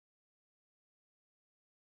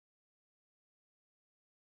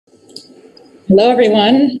Hello,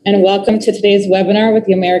 everyone, and welcome to today's webinar with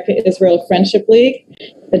the America-Israel Friendship League,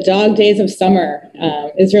 the Dog Days of Summer,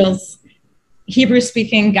 Israel's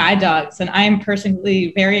Hebrew-speaking guide dogs. And I am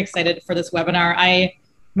personally very excited for this webinar. I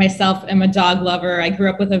myself am a dog lover. I grew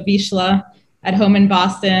up with a Vizsla at home in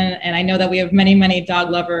Boston, and I know that we have many, many dog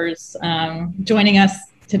lovers joining us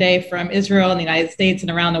today from Israel and the United States and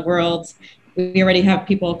around the world. We already have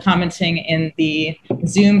people commenting in the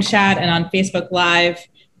Zoom chat and on Facebook Live.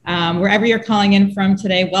 Wherever you're calling in from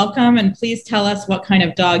today, welcome, and please tell us what kind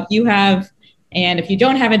of dog you have, and if you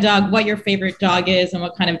don't have a dog, what your favorite dog is and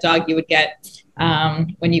what kind of dog you would get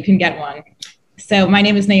when you can get one. So my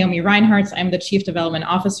name is Naomi Reinhardt. I'm the Chief Development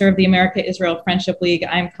Officer of the America-Israel Friendship League.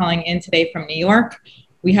 I'm calling in today from New York.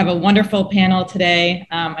 We have a wonderful panel today.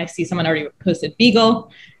 I see someone already posted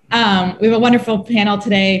Beagle. We have a wonderful panel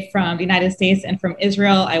today from the United States and from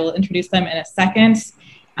Israel. I will introduce them in a second.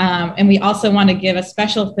 And we also want to give a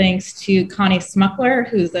special thanks to Connie Smuckler,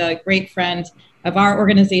 who's a great friend of our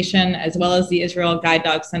organization, as well as the Israel Guide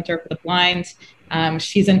Dog Center for the Blind.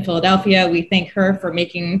 She's in Philadelphia. We thank her for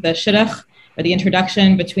making the shidduch, or the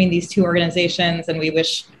introduction between these two organizations, and we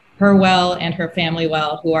wish her well and her family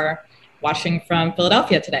well, who are watching from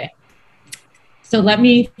Philadelphia today. So let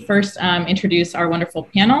me first introduce our wonderful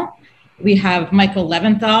panel. We have Michael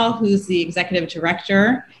Leventhal, who's the Executive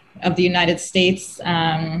Director of the United States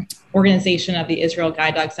organization of the Israel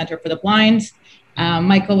Guide Dog Center for the Blind.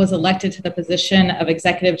 Michael was elected to the position of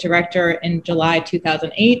Executive Director in July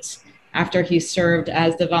 2008, after he served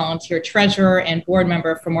as the volunteer treasurer and board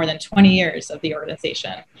member for more than 20 years of the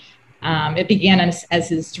organization. It began as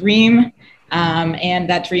his dream, and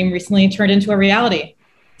that dream recently turned into a reality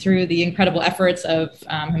through the incredible efforts of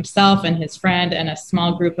himself and his friend and a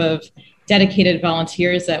small group of dedicated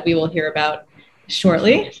volunteers that we will hear about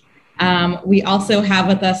shortly. We also have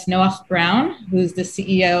with us Noach Braun, who's the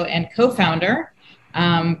CEO and co-founder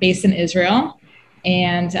based in Israel.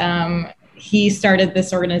 And he started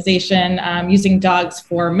this organization using dogs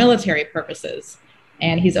for military purposes.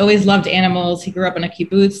 And he's always loved animals. He grew up in a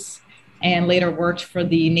kibbutz and later worked for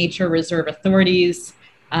the Nature Reserve Authorities.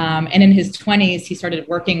 And in his 20s, he started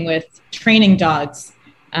working with training dogs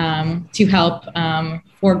to help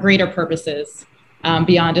for greater purposes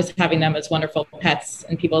beyond just having them as wonderful pets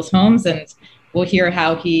in people's homes. And we'll hear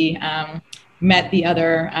how he met the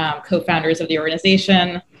other co-founders of the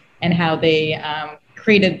organization and how they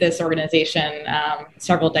created this organization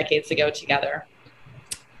several decades ago together.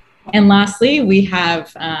 And lastly, we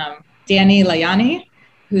have Dani Layani,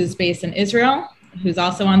 who's based in Israel, who's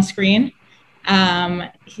also on screen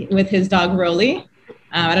with his dog Rolly.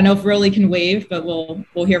 I don't know if Rolly can wave, but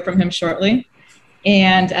we'll hear from him shortly.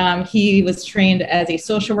 And he was trained as a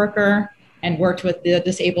social worker and worked with the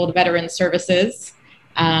Disabled Veterans Services.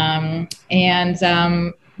 We'll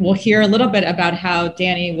hear a little bit about how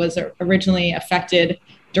Dani was originally affected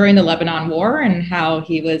during the Lebanon War and how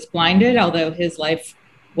he was blinded, although his life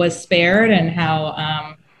was spared, and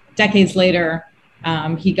how decades later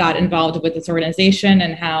he got involved with this organization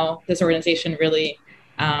and how this organization really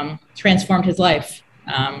transformed his life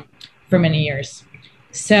for many years.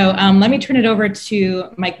 So let me turn it over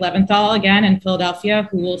to Mike Leventhal again in Philadelphia,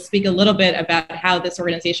 who will speak a little bit about how this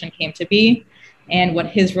organization came to be and what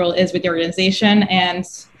his role is with the organization. And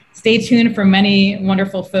stay tuned for many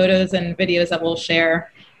wonderful photos and videos that we'll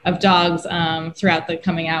share of dogs throughout the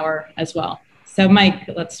coming hour as well. So Mike,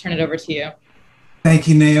 let's turn it over to you. Thank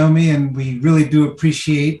you, Naomi, and we really do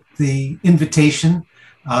appreciate the invitation.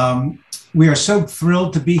 We are so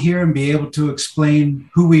thrilled to be here and be able to explain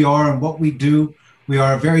who we are and what we do. We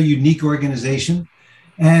are a very unique organization,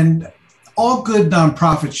 and all good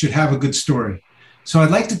nonprofits should have a good story. So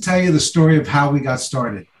I'd like to tell you the story of how we got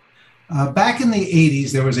started. Back in the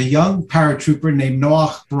 80s, there was a young paratrooper named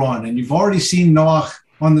Noach Braun, and you've already seen Noach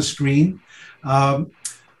on the screen. But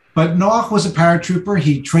Noach was a paratrooper.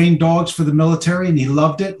 He trained dogs for the military, and he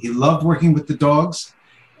loved it. He loved working with the dogs.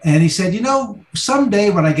 And he said, you know, someday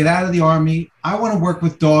when I get out of the Army, I want to work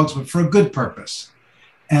with dogs, but for a good purpose.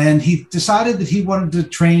 And he decided that he wanted to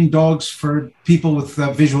train dogs for people with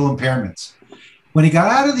visual impairments. When he got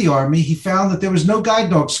out of the Army, he found that there was no guide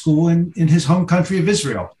dog school in his home country of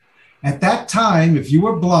Israel. At that time, if you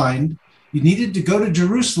were blind, you needed to go to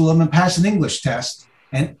Jerusalem and pass an English test.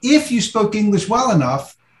 And if you spoke English well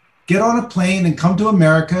enough, get on a plane and come to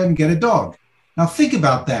America and get a dog. Now think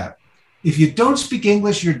about that. If you don't speak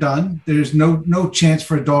English, you're done. There's no chance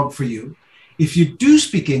for a dog for you. If you do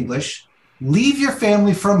speak English, leave your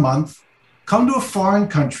family for a month, come to a foreign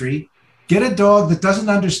country, get a dog that doesn't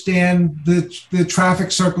understand the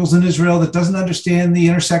traffic circles in Israel, that doesn't understand the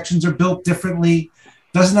intersections are built differently.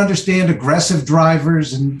 doesn't understand aggressive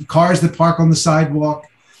drivers and cars that park on the sidewalk,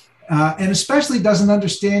 and especially doesn't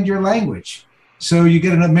understand your language. So you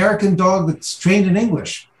get an American dog that's trained in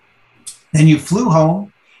English, and you flew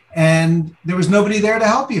home, and there was nobody there to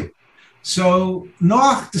help you. So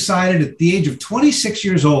Noach decided at the age of 26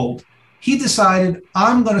 years old, he decided,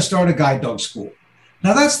 I'm going to start a guide dog school.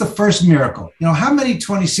 Now that's the first miracle. You know, how many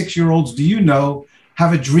 26-year-olds do you know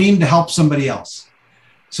have a dream to help somebody else?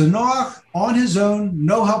 So Noach, on his own,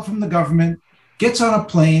 no help from the government, gets on a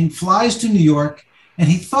plane, flies to New York, and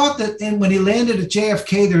he thought that when he landed at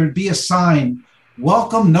JFK, there would be a sign,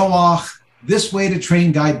 "Welcome Noach, this way to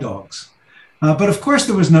train guide dogs." But of course,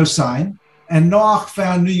 there was no sign. And Noach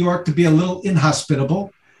found New York to be a little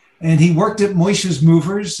inhospitable. And he worked at Moishe's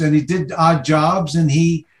Movers, and he did odd jobs. And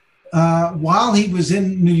he, while he was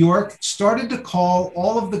in New York, started to call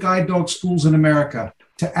all of the guide dog schools in America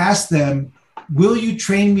to ask them, will you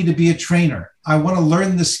train me to be a trainer? I want to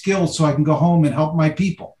learn the skills so I can go home and help my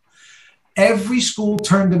people. Every school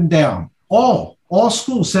turned him down. All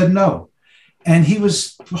schools said no. And he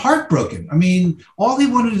was heartbroken. I mean, all he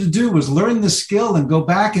wanted to do was learn the skill and go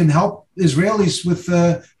back and help Israelis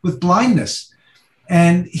with blindness.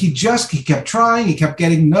 And he kept trying. He kept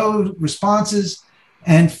getting no responses.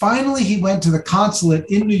 And finally, he went to the consulate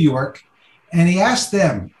in New York, and he asked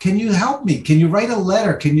them, can you help me? Can you write a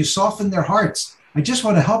letter? Can you soften their hearts? I just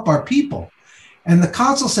want to help our people. And the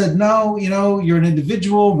consul said, no, you know, you're an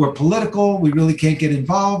individual. We're political. We really can't get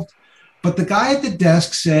involved. But the guy at the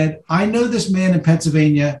desk said, I know this man in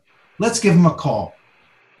Pennsylvania. Let's give him a call.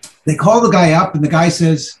 They call the guy up, and the guy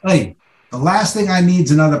says, hey, the last thing I need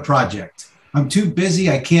is another project. I'm too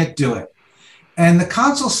busy. I can't do it. And the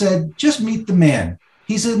consul said, just meet the man.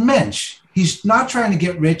 He's a mensch. He's not trying to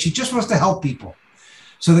get rich. He just wants to help people.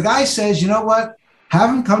 So the guy says, you know what? Have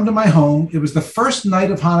him come to my home. It was the first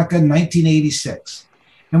night of Hanukkah in 1986.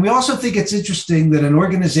 And we also think it's interesting that an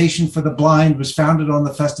organization for the blind was founded on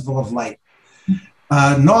the Festival of Light.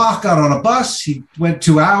 Noach got on a bus. He went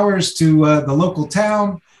 2 hours to the local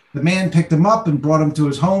town. The man picked him up and brought him to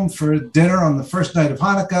his home for dinner on the first night of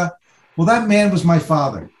Hanukkah. Well, that man was my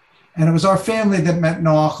father. And it was our family that met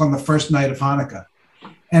Noach on the first night of Hanukkah.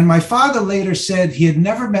 And my father later said he had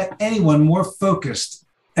never met anyone more focused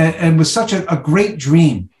and with such a great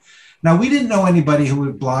dream. Now, we didn't know anybody who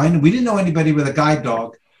was blind. We didn't know anybody with a guide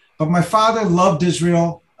dog. But my father loved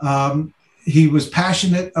Israel. He was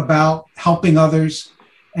passionate about helping others.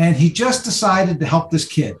 And he just decided to help this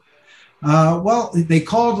kid.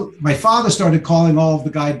 My father started calling all of the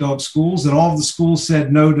guide dog schools, and all of the schools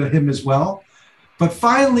said no to him as well. But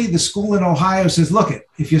finally, the school in Ohio says, look,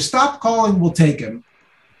 if you stop calling, we'll take him.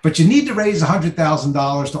 But you need to raise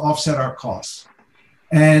 $100,000 to offset our costs.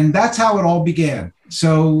 And that's how it all began.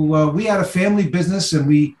 So we had a family business, and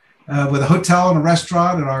we, with a hotel and a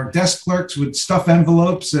restaurant, and our desk clerks would stuff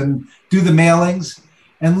envelopes and do the mailings.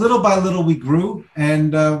 And little by little, we grew,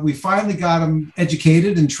 and we finally got them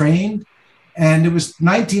educated and trained. And it was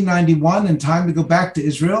 1991 and time to go back to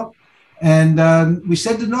Israel. And we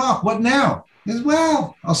said to Noach, what now? He said,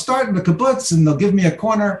 well, I'll start in the kibbutz and they'll give me a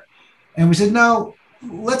corner. And we said, no,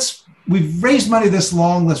 we've raised money this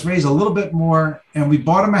long, let's raise a little bit more. And we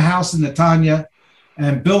bought him a house in Netanya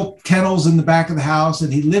and built kennels in the back of the house.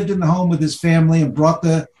 And he lived in the home with his family and brought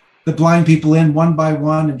the blind people in one by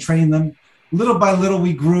one and trained them. Little by little,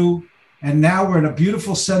 we grew. And now we're in a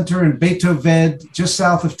beautiful center in Beit Oved, just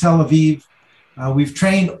south of Tel Aviv. We've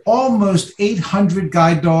trained almost 800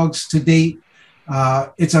 guide dogs to date.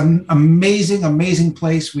 It's an amazing, amazing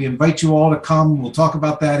place. We invite you all to come. We'll talk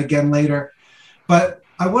about that again later. But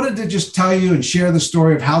I wanted to just tell you and share the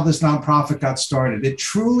story of how this nonprofit got started. It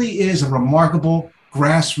truly is a remarkable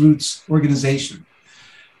grassroots organization.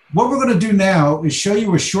 What we're going to do now is show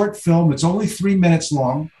you a short film. It's only 3 minutes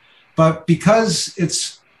long, but because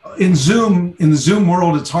it's in the Zoom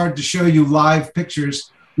world, it's hard to show you live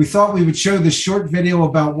pictures. We thought we would show this short video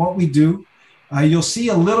about what we do. You'll see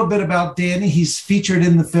a little bit about Dani. He's featured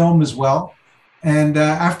in the film as well. And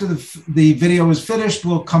after the video is finished,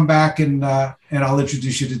 we'll come back and I'll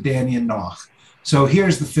introduce you to Dani and Noach. So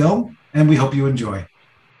here's the film, and we hope you enjoy.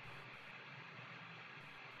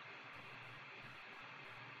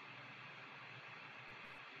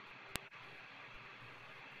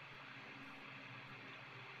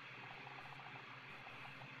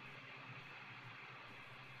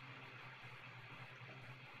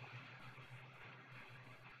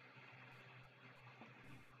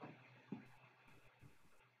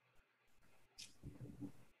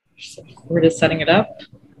 We're just setting it up.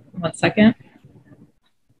 1 second.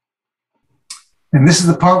 And this is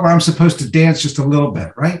the part where I'm supposed to dance just a little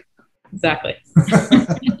bit, right? Exactly.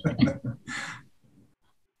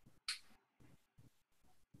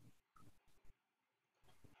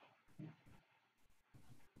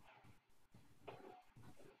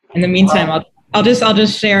 In the meantime, I'll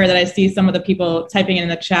just share that I see some of the people typing in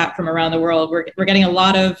the chat from around the world. We're getting a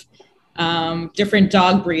lot of different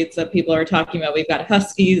dog breeds that people are talking about. We've got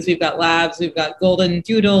Huskies, we've got Labs, we've got Golden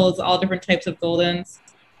Doodles, all different types of Goldens.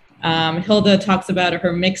 Hilda talks about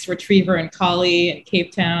her mixed retriever and collie in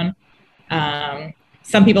Cape Town.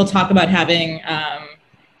 Some people talk about having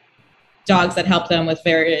dogs that help them with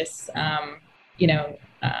various,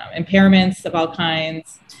 impairments of all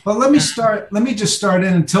kinds. Well, let me just start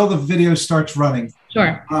in until the video starts running.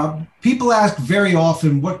 Sure. People ask very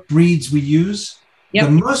often what breeds we use. Yep.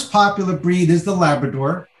 The most popular breed is the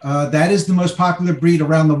Labrador. That is the most popular breed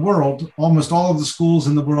around the world. Almost all of the schools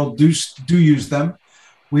in the world do use them.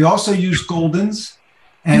 We also use Goldens.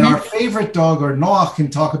 And our favorite dog, or Noach can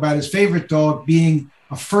talk about his favorite dog being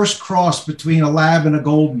a first cross between a Lab and a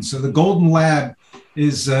Golden. So the Golden Lab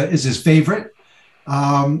is his favorite.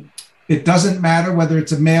 It doesn't matter whether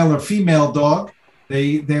it's a male or female dog.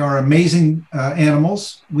 They are amazing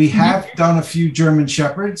animals. We have done a few German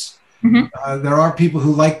Shepherds. There are people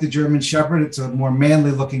who like the German Shepherd. It's a more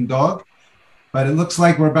manly looking dog, but it looks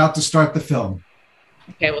like we're about to start the film.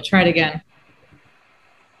 Okay, we'll try it again.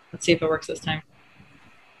 Let's see if it works this time.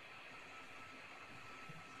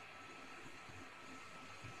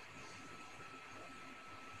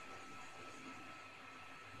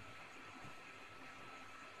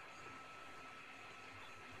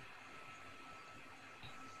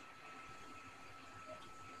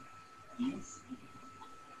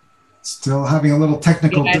 Still having a little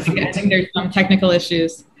technical difficulty. I think there's some technical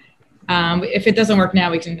issues. If it doesn't work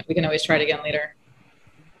now, we can always try it again later.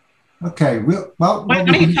 Okay. Why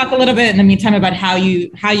don't you talk a little bit in the meantime about how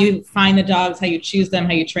you find the dogs, how you choose them,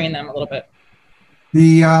 how you train them a little bit.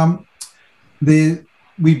 We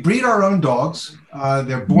breed our own dogs.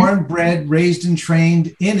 They're born, bred, raised, and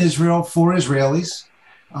trained in Israel for Israelis.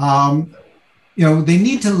 They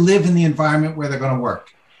need to live in the environment where they're going to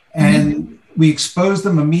work, and we expose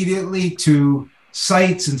them immediately to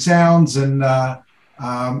sights and sounds. And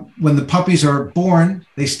when the puppies are born,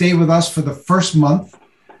 they stay with us for the first month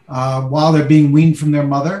while they're being weaned from their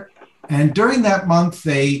mother. And during that month,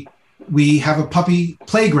 we have a puppy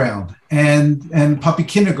playground and puppy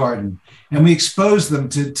kindergarten. And we expose them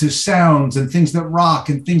to sounds and things that rock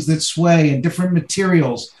and things that sway and different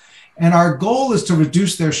materials. And our goal is to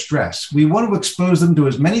reduce their stress. We want to expose them to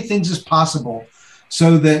as many things as possible,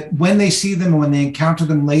 so that when they see them and when they encounter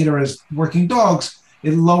them later as working dogs,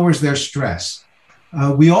 it lowers their stress.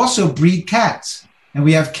 We also breed cats, and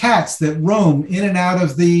we have cats that roam in and out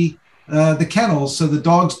of the kennels, so the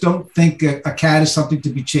dogs don't think a cat is something to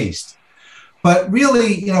be chased. But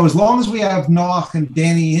really, as long as we have Noach and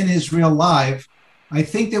Dani in Israel live, I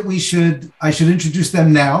think that I should introduce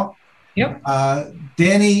them now. Yep.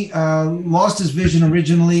 Dani lost his vision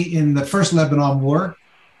originally in the first Lebanon War.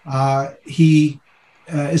 He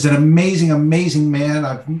is an amazing, amazing man.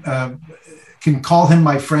 I can call him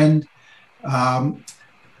my friend.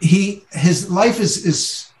 His life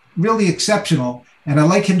is really exceptional, and I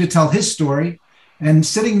like him to tell his story. And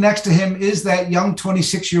sitting next to him is that young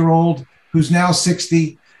 26-year-old who's now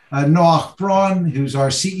 60, Noach Braun, who's our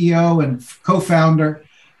CEO and co-founder.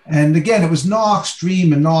 And again, it was Noach's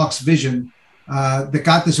dream and Noach's vision that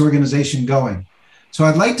got this organization going. So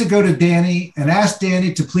I'd like to go to Dani and ask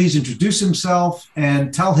Dani to please introduce himself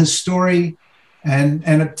and tell his story and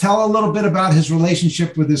tell a little bit about his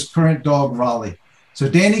relationship with his current dog, Raleigh. So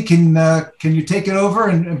Dani, can you take it over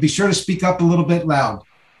and be sure to speak up a little bit loud?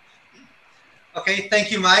 Okay, thank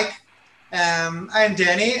you, Mike. I'm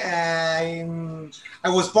Dani. I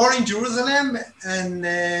was born in Jerusalem and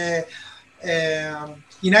in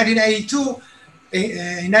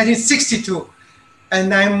 1962,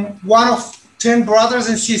 and I'm one of 10 brothers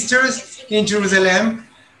and sisters in Jerusalem,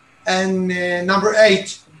 and number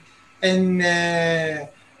 8. And I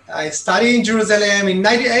studied in Jerusalem. In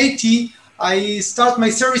 1980, I started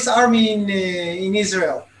my service army in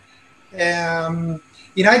Israel. In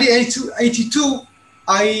 1982,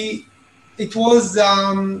 it was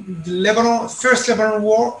the first Lebanon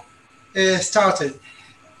war started,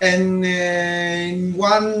 and in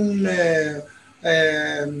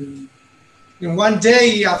one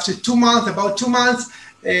day, after about 2 months,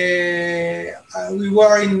 we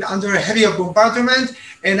were under a heavy bombardment,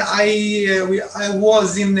 and I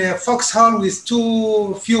was in a foxhole with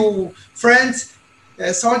few friends,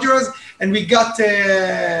 soldiers, and we got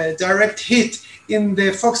a direct hit in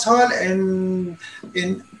the foxhole, and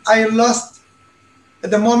I lost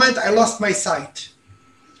my sight.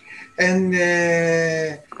 And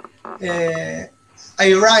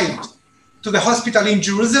I arrived to the hospital in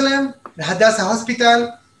Jerusalem, the Hadassah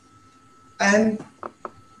Hospital, and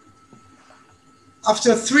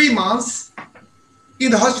after 3 months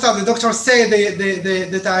in the hospital, the doctor said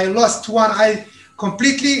that I lost one eye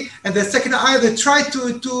completely, and the second eye they tried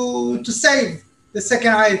to save the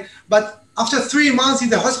second eye. But after 3 months in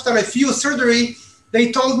the hospital, a few surgery,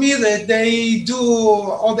 they told me that they do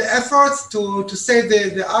all the efforts to save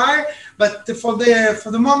the eye, but for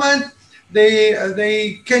the moment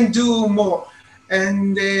they can do more.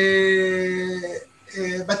 And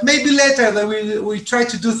but maybe later we try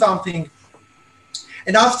to do something.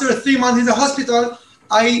 And after 3 months in the hospital,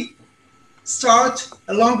 I start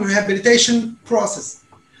a long rehabilitation process.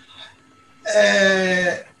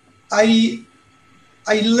 I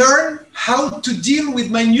learn how to deal with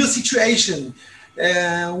my new situation,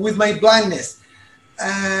 with my blindness.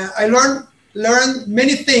 I learn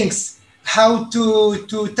many things, how to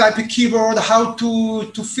type a keyboard, how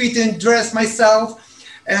to fit and dress myself,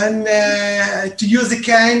 and to use a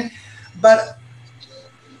cane. But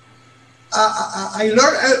I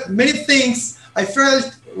learned many things. I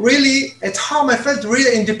felt really at home. I felt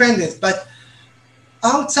really independent. But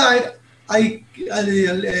outside, I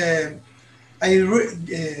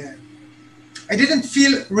didn't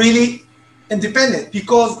feel really independent,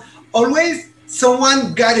 because always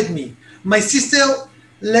someone guided me. My sister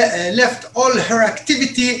left all her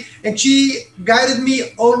activity and she guided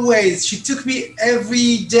me always. She took me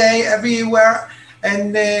every day, everywhere,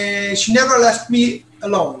 and she never left me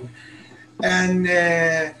alone. And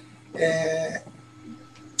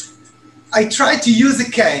I tried to use a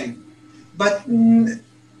cane, but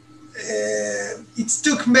it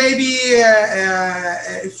took maybe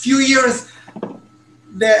a few years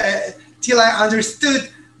till I understood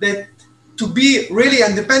that to be really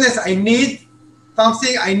independent, I need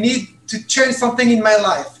something, I need to change something in my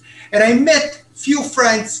life. And I met few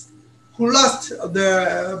friends who lost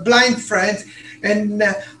the blind friends, and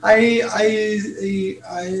I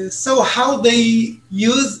saw how they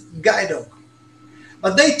use guide dog.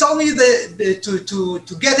 But they told me that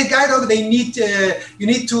to get a guide dog, you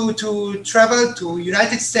need to travel to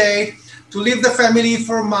United States, to leave the family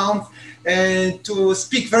for a month, and to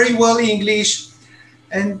speak very well English.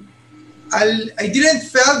 And I didn't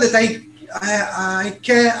feel that I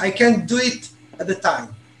can do it at the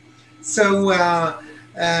time. So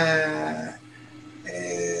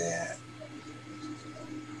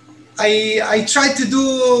I tried to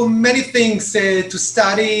do many things, to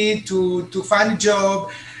study, to find a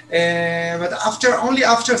job, but only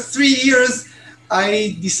after 3 years,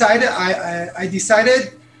 I decided,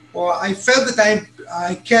 or I felt that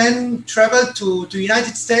I can travel to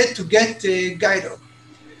United States to get a guide dog.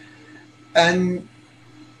 And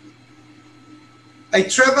I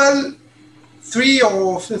traveled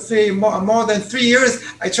more than 3 years.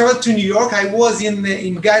 I traveled to New York. I was in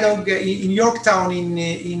guide dog in Yorktown in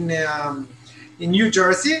New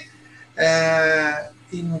Jersey,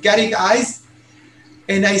 in Guiding Eyes,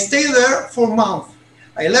 and I stayed there for a month.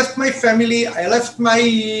 I left my family. I left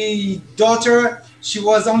my daughter. She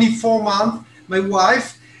was only 4 months. My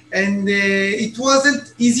wife, and it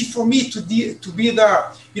wasn't easy for me to be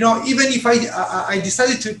there. You know, even if I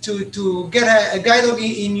decided to get a guide dog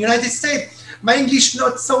in United States, my English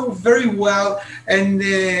not so very well, and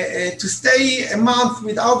to stay a month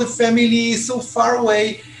without the family so far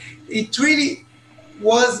away, it really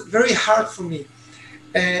was very hard for me.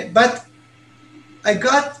 But I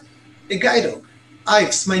got a guide dog,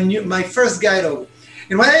 Ives, my first guide dog.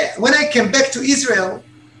 And when I came back to Israel,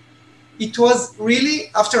 it was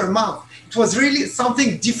really after a month. It was really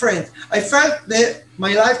something different. I felt that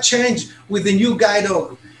my life changed with the new guide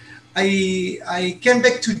dog. I came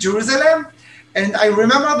back to Jerusalem. And I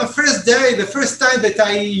remember the first time that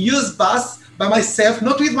I used bus by myself,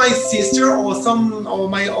 not with my sister or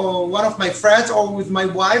one of my friends or with my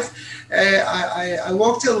wife. I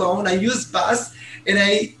walked alone. I used bus, and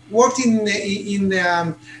I walked in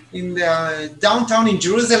the downtown in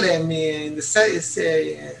Jerusalem,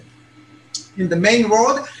 in the main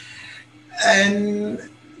road, and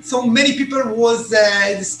so many people was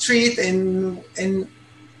in the street. And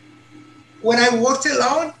when I walked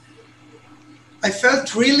alone, I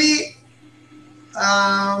felt really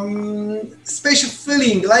special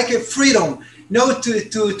feeling, like a freedom,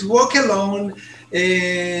 to walk alone,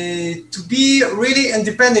 to be really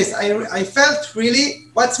independent. I felt really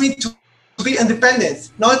what's mean to be independent,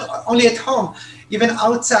 not only at home, even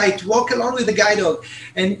outside, to walk alone with the guide dog.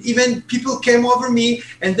 And even people came over me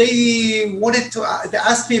and they wanted to, they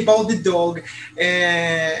asked me about the dog,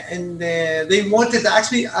 and they wanted to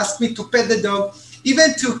actually ask me to pet the dog.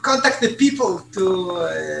 Even to contact the people,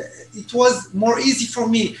 it was more easy for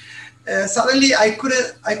me. Suddenly, I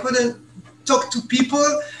couldn't talk to people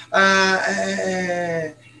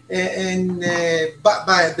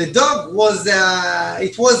but the dog was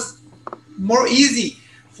it was more easy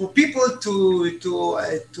for people to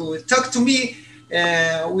talk to me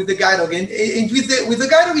with the guide dog, and with the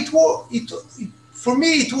guide dog for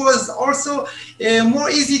me it was also more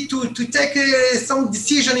easy to take some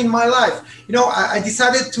decision in my life. You know, I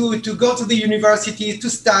decided to go to the university to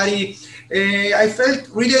study. I felt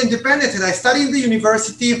really independent, and I studied in the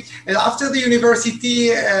university. And after the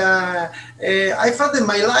university, I felt that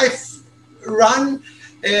my life ran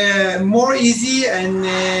more easy, and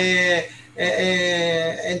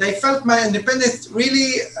I felt my independence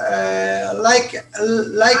really like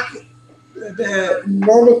the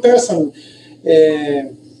normal person.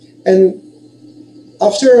 And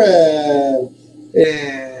after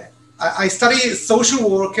I studied social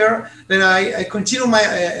worker, then I continue my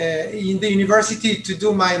in the university to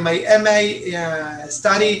do my MA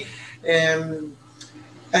study, and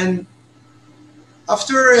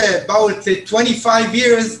after about 25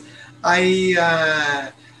 years, I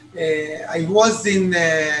was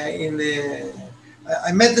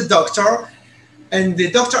I met the doctor, and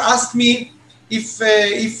the doctor asked me if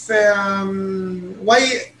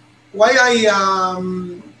why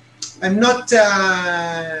I'm not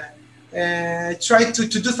try to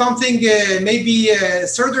do something, maybe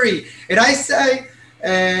surgery. And I say,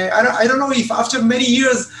 I don't know if after many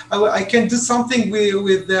years I can do something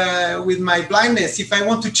with my blindness, if I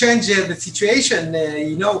want to change the situation,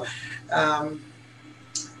 you know.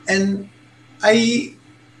 And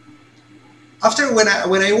after when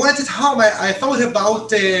I went at home, I thought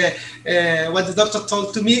about what the doctor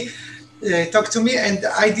talked to me, and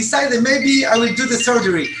I decided maybe I will do the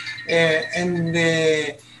surgery.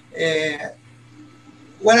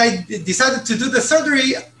 When I decided to do the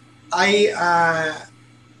surgery,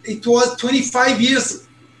 it was 25 years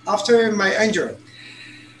after my injury,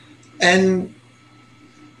 and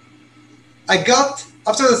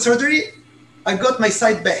after the surgery, I got my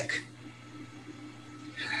sight back.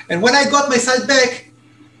 And when I got my sight back,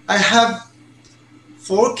 I have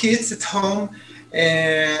 4 kids at home,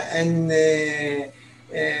 and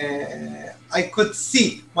I could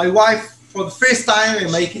see my wife for the first time,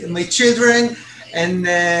 and my children, and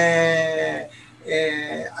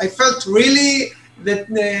I felt really that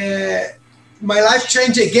my life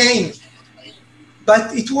changed again.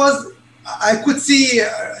 But it was, I could see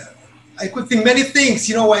many things,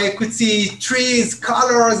 you know. I could see trees,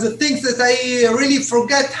 colors, the things that I really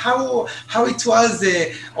forget how it was.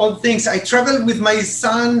 All things. I traveled with my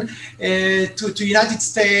son to United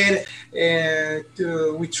States.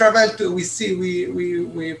 We traveled. We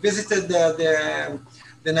visited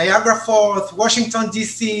the Niagara Falls, Washington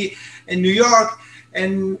D.C., and New York.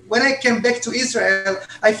 And when I came back to Israel,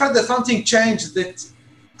 I felt that something changed. That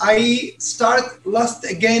I lost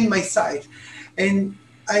again my sight, and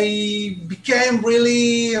I became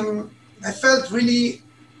really, I felt really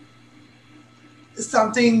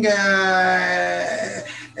something,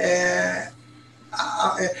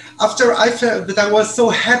 after I felt that I was so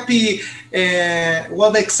happy,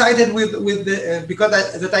 well, excited because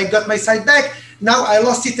that I got my sight back. Now I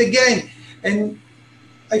lost it again. And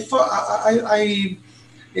I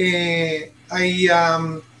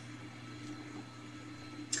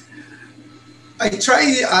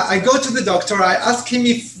go to the doctor. I ask him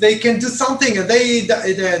if they can do something, and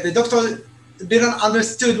the doctor didn't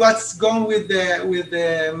understood what's going with the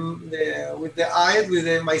eye,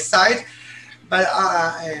 with my sight. But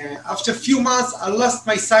after a few months, I lost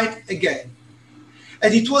my sight again,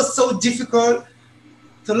 and it was so difficult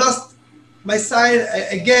to lose my sight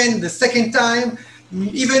again the second time,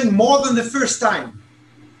 even more than the first time,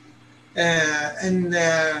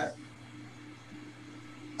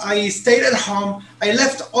 I stayed at home. I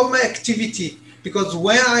left all my activity, because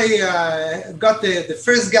when I got the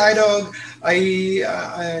first guide dog, I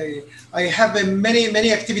have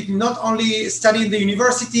many activity. Not only study in the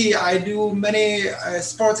university, I do many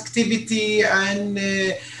sports activity, and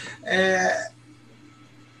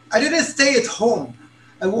I didn't stay at home.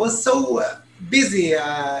 I was so busy,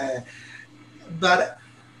 but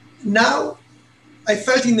now I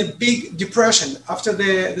felt in a big depression after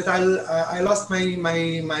that I lost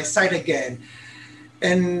my sight again.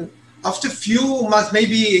 And after a few months,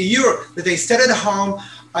 maybe a year, that I stayed at home,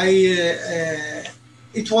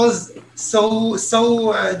 it was so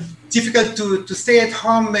difficult to stay at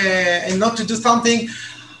home and not to do something.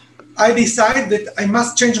 I decided that I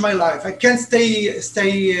must change my life. I can't stay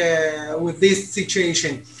with this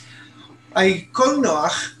situation. I called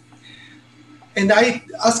Noach, and I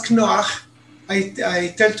asked Noach. I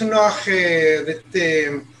tell to Noach that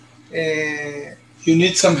you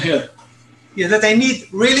need some help. Yeah, that I need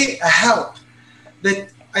really a help. That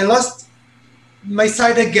I lost my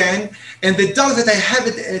sight again, and the dog that I had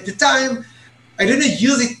at the time, I didn't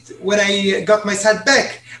use it when I got my sight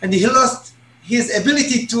back, and he lost his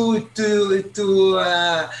ability to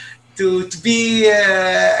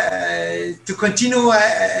continue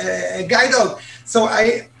a guide dog. So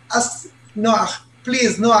I asked Noach,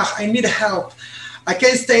 please, Noach, I need help. I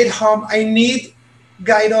can't stay at home. I need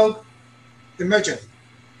guide dog emergency.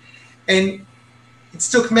 And it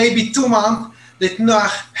took maybe 2 months that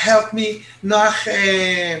Noach helped me. Noach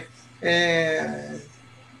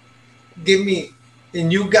gave me a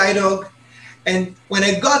new guide dog. And when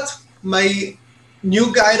I got my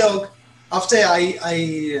new guide dog, after I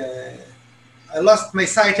lost my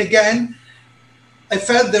sight again, I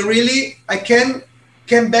felt that really I came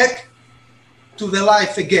back to the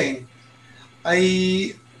life again.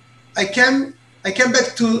 I came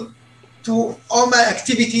back to all my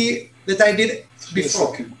activity that I did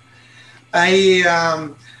before. I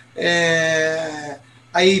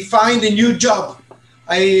find a new job.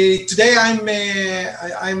 Today I'm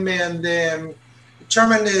the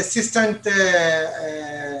Chairman Assistant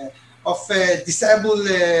of disabled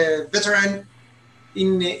veteran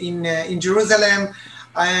in Jerusalem.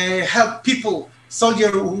 I help people,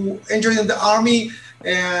 soldiers who injured in the army.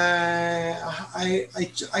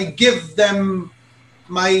 I give them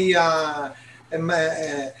my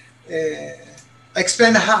I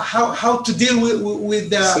explain how to deal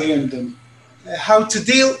with how to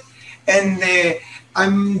deal, and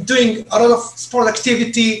I'm doing a lot of sport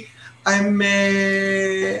activity. I'm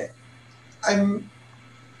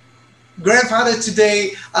grandfather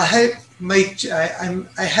today. I have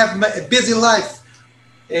a busy life,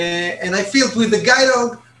 and I feel with the guide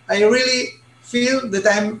dog, I really feel that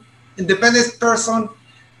I'm independent person.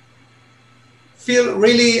 Feel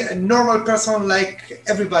really a normal person like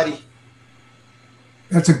everybody.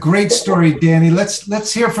 That's a great story, Dani.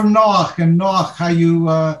 Let's hear from Noach. And Noach, how you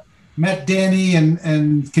met Dani,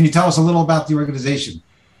 and can you tell us a little about the organization?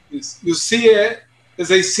 Yes. You see,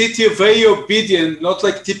 as I sit here, very obedient, not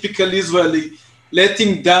like typical Israeli,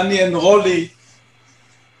 letting Dani and Holly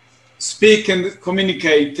speak and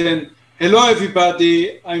communicate. And hello,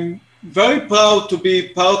 everybody. I'm very proud to be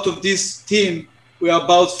part of this team. We are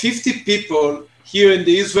about 50 people here in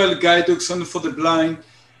the Israel Guide Dog Center for the Blind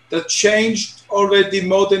that changed already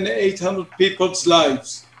more than 800 people's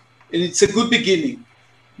lives. And it's a good beginning.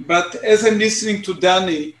 But as I'm listening to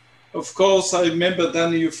Dani, of course, I remember,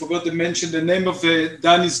 Dani, you forgot to mention the name of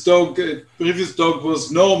Dani's dog, previous dog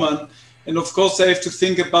was Norman. And of course, I have to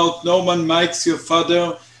think about Norman, Mike's your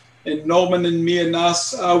father, and Norman and me and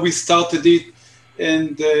us, how we started it.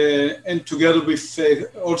 And together with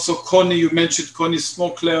also Connie, you mentioned Connie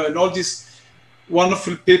Smokler and all these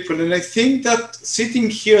wonderful people. And I think that sitting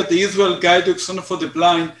here at the Israel Guide Dog Center for the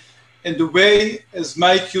Blind, and the way, as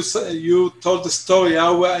Mike, you told the story,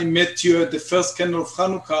 how I met you at the first candle of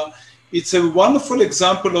Hanukkah, it's a wonderful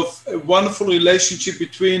example of a wonderful relationship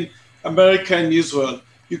between America and Israel.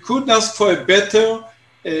 You couldn't ask for a better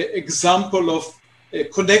example of a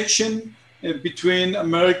connection between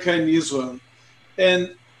America and Israel.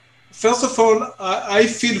 And first of all, I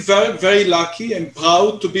feel very, very lucky and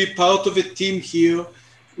proud to be part of a team here.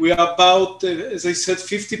 We are about, as I said,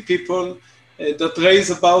 50 people that raise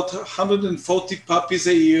about 140 puppies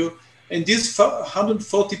a year. And these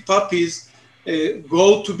 140 puppies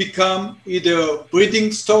grow to become either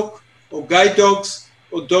breeding stock or guide dogs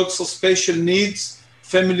or dogs of special needs,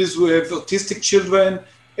 families who have autistic children.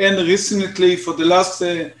 And recently, for the last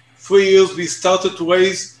 3 years, we started to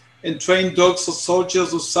raise and train dogs for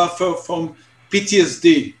soldiers who suffer from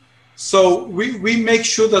PTSD. So we make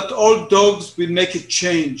sure that all dogs will make a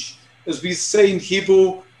change. As we say in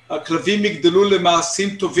Hebrew, הכלבים יגדלו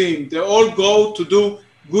למעשים טובים. They all grow to do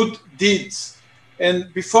good deeds.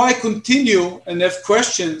 And before I continue and have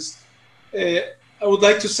questions, I would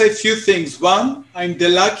like to say a few things. One, I'm the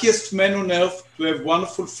luckiest man on earth to have a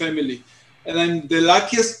wonderful family. And I'm the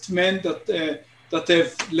luckiest man that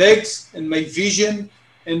have legs and my vision.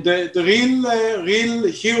 And the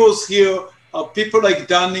real heroes here are people like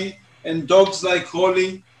Dani and dogs like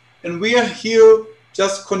Holly. And we are here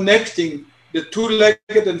just connecting the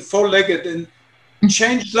two-legged and four-legged and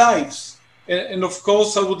change lives. And of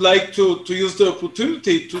course, I would like to use the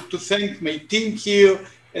opportunity to thank my team here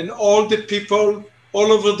and all the people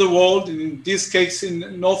all over the world, and in this case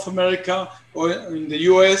in North America or in the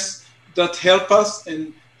US, that help us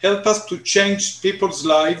to change people's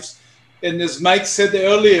lives. And as Mike said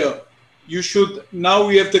earlier, now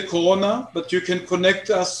we have the corona, but you can connect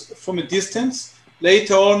us from a distance.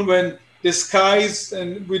 Later on, when the skies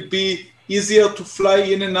will be easier to fly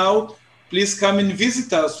in and out, please come and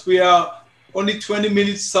visit us. We are only 20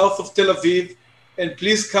 minutes south of Tel Aviv. And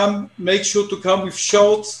please come, make sure to come with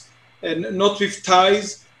shorts and not with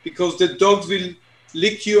ties, because the dogs will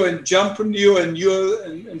lick you and jump on you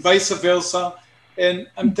and vice versa. And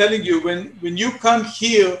I'm telling you, when you come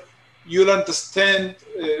here, you'll understand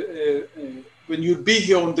when you'll be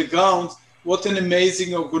here on the ground what an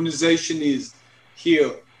amazing organization is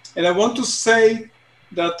here. And I want to say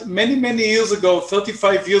that many, many years ago,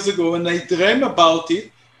 35 years ago, when I dreamed about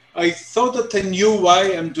it, I thought that I knew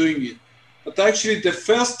why I'm doing it. But actually, the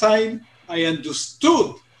first time I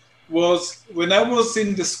understood was when I was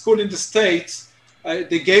in the school in the States.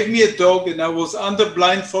 They gave me a dog, and I was under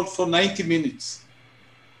blindfold for 90 minutes.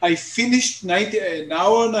 I finished an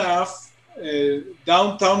hour and a half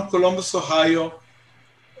downtown Columbus, Ohio,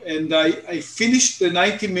 and I finished the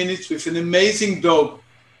 90 minutes with an amazing dog.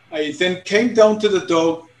 I then came down to the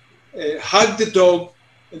dog, hugged the dog,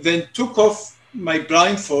 and then took off my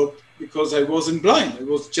blindfold because I wasn't blind. I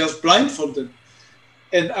was just blindfolded.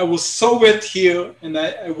 And I was so wet here, and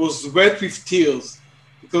I was wet with tears,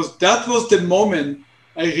 because that was the moment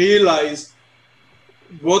I realized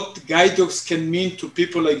what guide dogs can mean to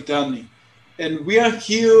people like Dani. And we are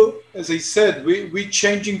here, as I said, we're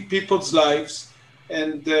changing people's lives.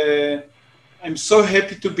 And I'm so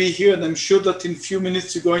happy to be here. And I'm sure that in a few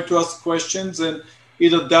minutes you're going to ask questions, and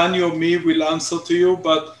either Dani or me will answer to you.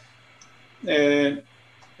 But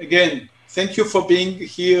again, thank you for being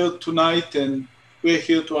here tonight, and we're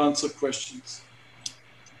here to answer questions.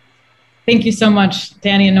 Thank you so much,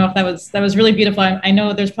 Dani and Noach. That was really beautiful. I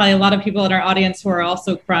know there's probably a lot of people in our audience who are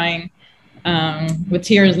also crying with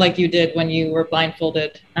tears like you did when you were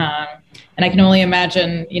blindfolded. And I can only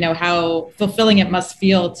imagine, how fulfilling it must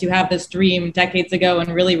feel to have this dream decades ago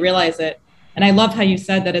and really realize it. And I love how you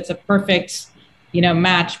said that it's a perfect,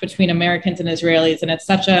 match between Americans and Israelis. And it's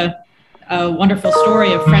such a wonderful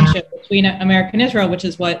story of friendship between America and Israel, which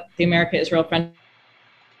is what the America-Israel Friendship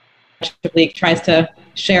League tries to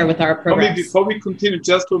share with our programs. Before we continue,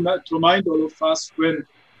 just to remind all of us,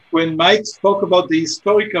 when Mike spoke about the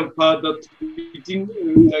historical part that we didn't,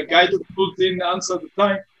 guided schools didn't answer at the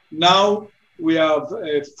time, now we are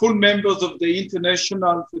full members of the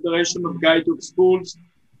International Federation of Guide Dog Schools,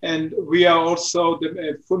 and we are also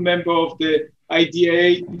the full member of the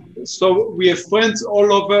IDA. So we have friends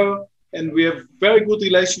all over, and we have very good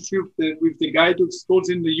relationship with the guide dog schools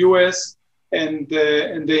in the US, and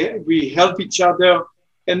we help each other.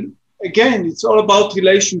 And again, it's all about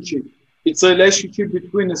relationship. It's a relationship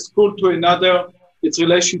between a school to another. It's a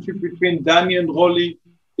relationship between Dani and Rolly.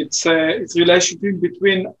 It's a relationship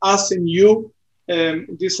between us and you.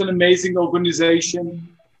 This is an amazing organization.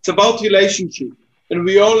 It's about relationship. And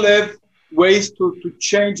we all have ways to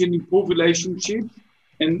change and improve relationships.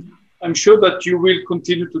 And I'm sure that you will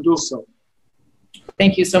continue to do so.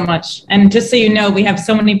 Thank you so much. And just so you know, we have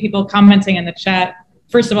so many people commenting in the chat.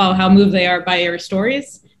 First of all, how moved they are by your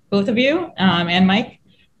stories, both of you and Mike.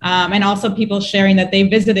 And also people sharing that they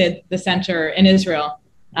visited the center in Israel.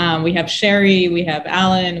 We have Sherry, we have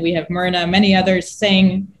Alan, we have Myrna, many others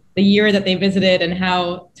saying the year that they visited and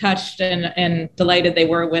how touched and delighted they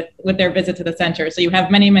were with their visit to the center. So you have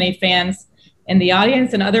many, many fans in the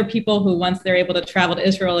audience, and other people who, once they're able to travel to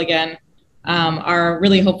Israel again, are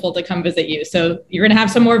really hopeful to come visit you. So you're going to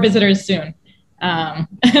have some more visitors soon,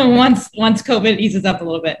 once COVID eases up a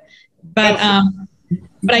little bit. But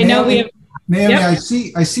I know we have. Naomi,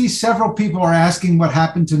 yep. I see several people are asking what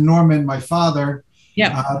happened to Norman, my father.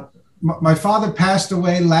 Yeah. My father passed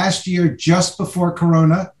away last year just before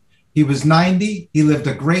Corona. He was 90. He lived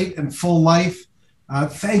a great and full life.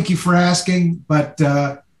 Thank you for asking, but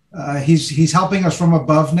he's helping us from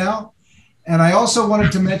above now. And I also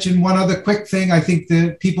wanted to mention one other quick thing I think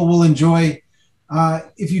that people will enjoy.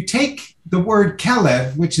 If you take the word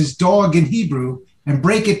Kelev, which is dog in Hebrew, and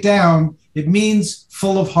break it down, it means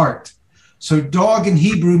full of heart. So dog in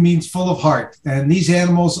Hebrew means full of heart, and these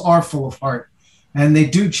animals are full of heart, and they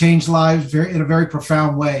do change lives in a very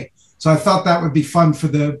profound way. So I thought that would be fun for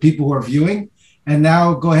the people who are viewing. And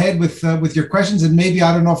now go ahead with your questions, and maybe,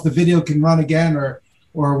 I don't know if the video can run again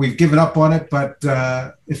or we've given up on it, but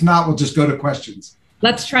if not, we'll just go to questions.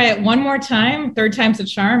 Let's try it one more time. Third time's a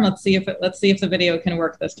charm. Let's see if the video can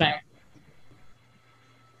work this time.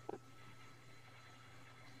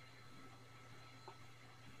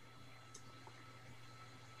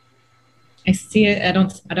 I see it. I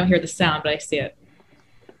don't hear the sound, but I see it.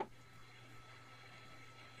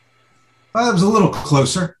 Well, it was a little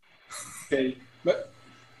closer. Okay, but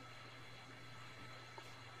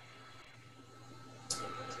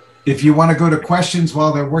If you want to go to questions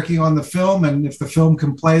while they're working on the film, and if the film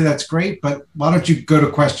can play, that's great. But why don't you go to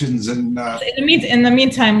questions? And in the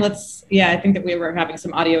meantime, I think that we were having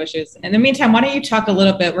some audio issues. In the meantime, why don't you talk a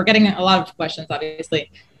little bit? We're getting a lot of questions,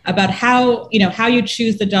 obviously, about how you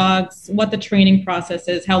choose the dogs, what the training process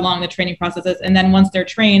is, how long the training process is, and then once they're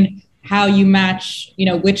trained, how you match,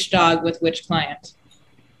 which dog with which client.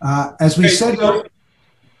 As we said.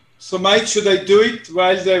 So Mike, should I do it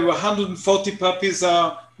while the 140 puppies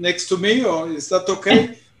are next to me, or is that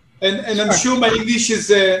okay? And I'm sure my English is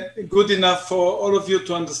good enough for all of you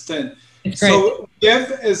to understand. It's great. So we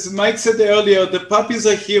have, as Mike said earlier, the puppies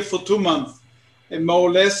are here for 2 months, more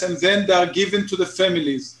or less, and then they are given to the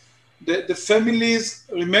families. The families,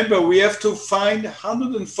 remember, we have to find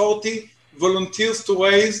 140 volunteers to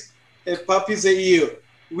raise puppies a year.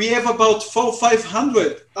 We have about 400 or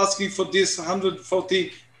 500 asking for this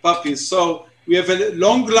 140 puppies. So we have a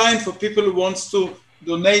long line for people who wants to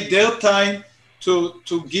donate their time to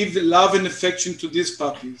give love and affection to these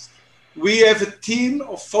puppies. We have a team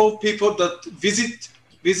of 4 people that visit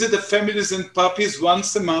the families and puppies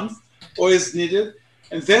once a month or as needed.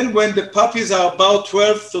 And then when the puppies are about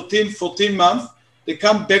 12, 13, 14 months, they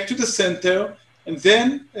come back to the center. And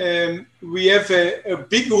then we have a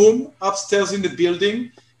big room upstairs in the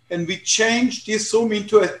building, and we change this room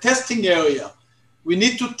into a testing area. We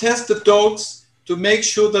need to test the dogs to make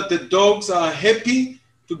sure that the dogs are happy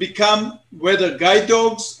to become whether guide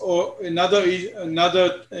dogs or another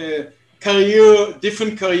career,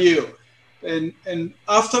 different career. And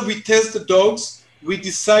after we test the dogs, we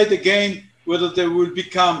decide again whether they will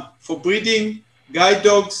become for breeding, guide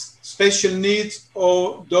dogs, special needs,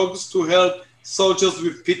 or dogs to help soldiers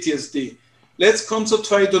with PTSD. Let's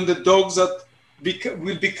concentrate on the dogs that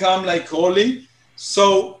will become like Rolly.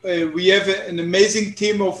 So we have an amazing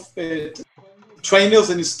team of trainers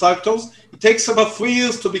and instructors. It takes about 3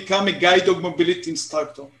 years to become a guide dog mobility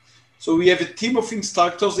instructor. So we have a team of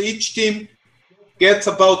instructors. Each team gets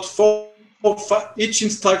about each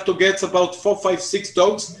instructor gets about 4, 5, 6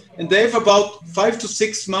 dogs, and they have about 5 to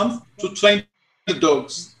 6 months to train the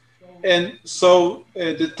dogs. And so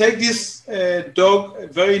they take this dog,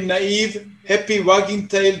 very naive, happy, wagging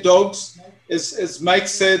tail dogs, as Mike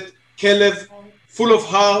said, Caleb, full of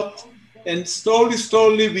heart, and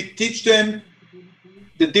slowly we teach them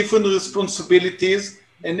the different responsibilities.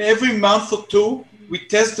 And every month or 2, we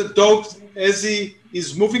test the dog as he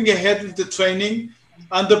is moving ahead with the training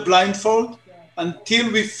under blindfold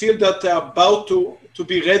until we feel that they are about to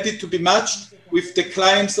be ready to be matched with the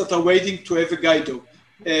clients that are waiting to have a guide dog.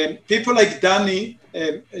 People like Dani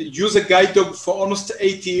use a guide dog for almost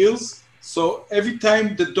 8 years. So every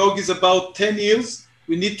time the dog is about 10 years,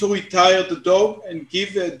 we need to retire the dog and give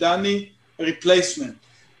Dani a replacement.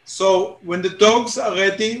 So when the dogs are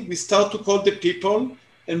ready, we start to call the people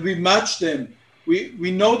and we match them.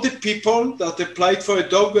 We know the people that applied for a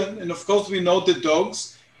dog, and of course we know the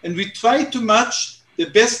dogs, and we try to match the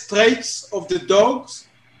best traits of the dogs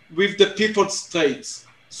with the people's traits.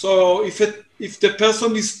 So if the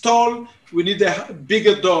person is tall, we need a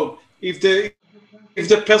bigger dog. If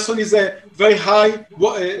the person is a very high,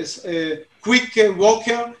 quick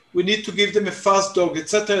walker, we need to give them a fast dog,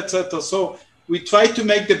 etc., etc. So we try to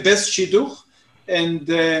make the best shidduch, and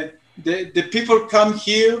the people come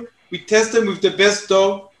here, we test them with the best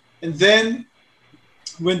dog, and then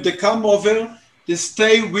when they come over, they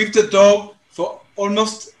stay with the dog for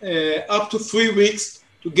almost up to 3 weeks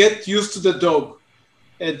to get used to the dog.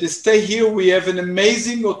 They stay here. We have an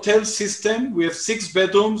amazing hotel system. We have 6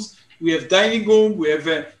 bedrooms. We have dining room. We have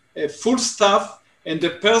a full staff. And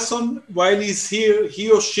the person, while he's here, he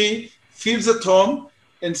or she feels at home.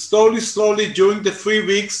 And slowly, during the 3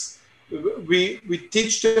 weeks, we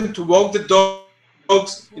teach them to walk the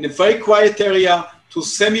dogs in a very quiet area, to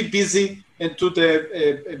semi-busy, and to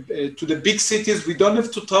the big cities. We don't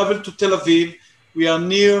have to travel to Tel Aviv. We are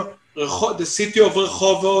near the city of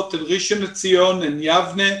Rehovot, and Rishon LeZion, and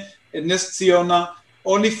Yavne, and Nes Ziona,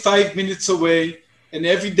 only 5 minutes away. And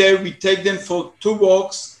every day we take them for 2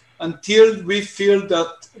 walks until we feel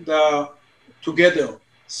that they are together.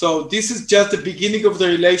 So this is just the beginning of the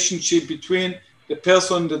relationship between the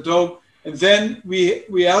person and the dog. And then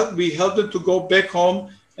we help them to go back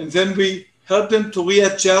home, and then we help them to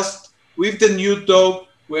readjust with the new dog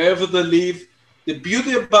wherever they live. The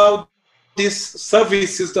beauty about this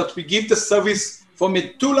service is that we give the service from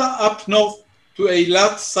Metula up north to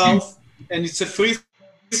Eilat south, and it's a free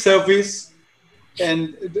service.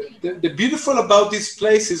 And the beautiful about this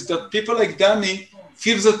place is that people like Dani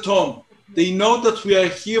feels at home. They know that we are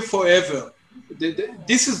here forever.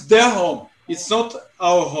 This is their home. It's not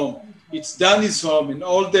our home. It's Dani's home, and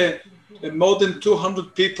all the more than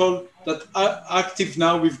 200 people that are active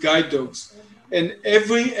now with guide dogs. And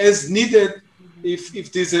every as needed,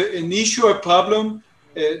 if there's an issue or problem,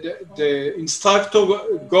 the instructor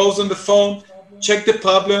goes on the phone, check the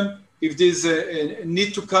problem. If there's a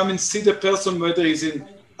need to come and see the person, whether he's in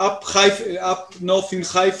up north in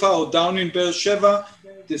Haifa or down in Beersheba,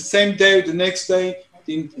 the same day or the next day,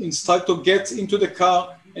 the instructor gets into the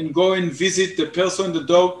car and go and visit the person and the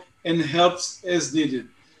dog and helps as needed.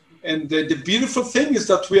 And the beautiful thing is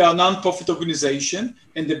that we are a non-profit organization,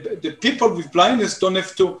 and the people with blindness don't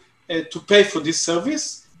have to pay for this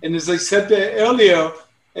service. And as I said earlier,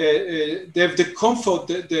 they have the comfort,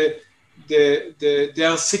 they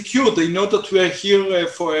are secure, they know that we are here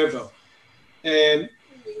forever.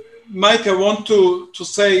 Mike, I want to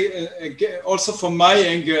say also from my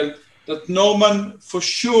angle that Norman for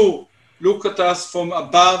sure look at us from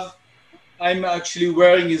above. I'm actually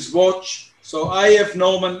wearing his watch, so I have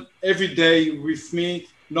Norman every day with me,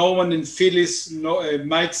 Norman and Phyllis,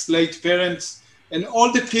 Mike's late parents, and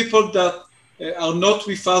all the people that are not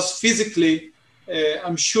with us physically,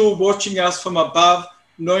 I'm sure watching us from above,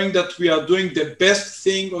 knowing that we are doing the best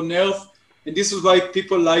thing on earth, and this is why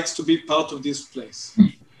people like to be part of this place.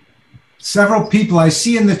 Several people, I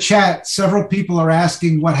see in the chat, several people are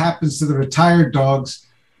asking what happens to the retired dogs.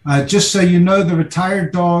 Just so you know, the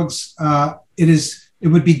retired dogs, it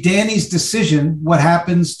would be Danny's decision what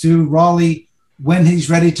happens to Raleigh when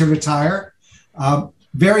he's ready to retire.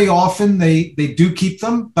 Very often they do keep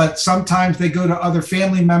them, but sometimes they go to other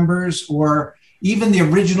family members or even the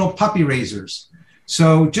original puppy raisers.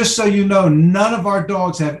 So just so you know, none of our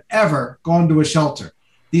dogs have ever gone to a shelter.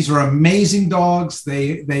 These are amazing dogs.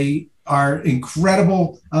 They are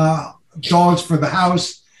incredible dogs for the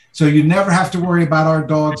house. So you never have to worry about our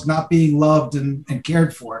dogs not being loved and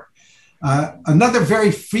cared for. Another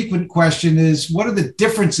very frequent question is, what are the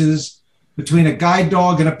differences between a guide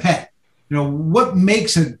dog and a pet? You know, what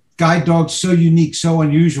makes a guide dog so unique, so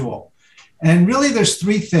unusual? And really there's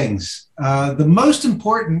three things. The most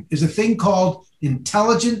important is a thing called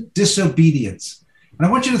intelligent disobedience. And I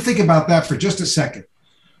want you to think about that for just a second.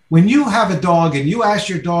 When you have a dog and you ask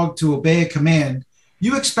your dog to obey a command,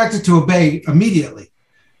 you expect it to obey immediately.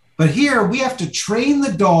 But here we have to train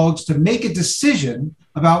the dogs to make a decision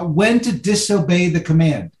about when to disobey the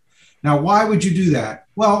command. Now, why would you do that?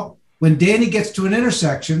 Well, when Danny gets to an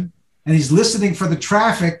intersection and he's listening for the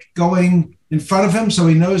traffic going in front of him, so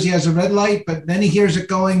he knows he has a red light, but then he hears it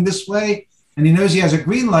going this way and he knows he has a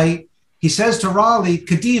green light, he says to Raleigh,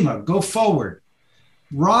 Kadima, go forward.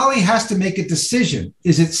 Raleigh has to make a decision.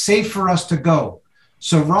 Is it safe for us to go?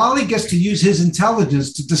 So Raleigh gets to use his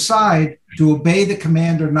intelligence to decide to obey the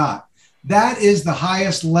command or not. That is the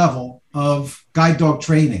highest level of guide dog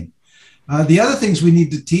training. The other things we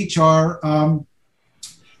need to teach are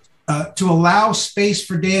to allow space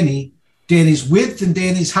for Danny's width and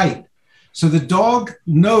Danny's height. So the dog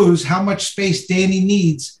knows how much space Danny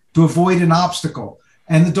needs to avoid an obstacle.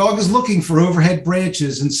 And the dog is looking for overhead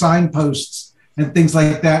branches and signposts and things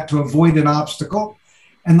like that to avoid an obstacle.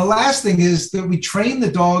 And the last thing is that we train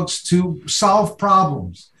the dogs to solve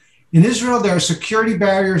problems. In Israel, there are security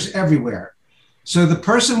barriers everywhere. So the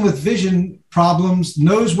person with vision problems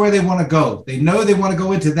knows where they want to go. They know they want to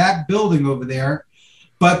go into that building over there,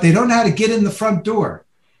 but they don't know how to get in the front door.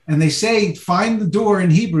 And they say, find the door in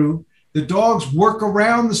Hebrew. The dogs work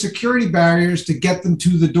around the security barriers to get them to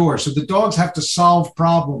the door. So the dogs have to solve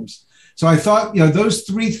problems. So I thought, you know, those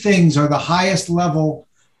three things are the highest level,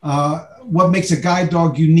 what makes a guide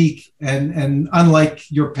dog unique and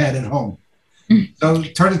unlike your pet at home. So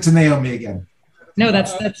turn it to Naomi again. No,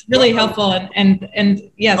 that's really helpful.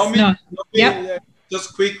 And yes, Naomi, no. Yep.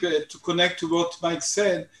 Just quick to connect to what Mike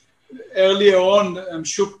said. Earlier on, I'm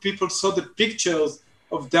sure people saw the pictures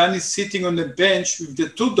of Dani sitting on the bench with the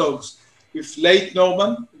two dogs, with late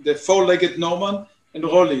Norman, the four-legged Norman, and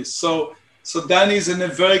Rolly. So Dani is a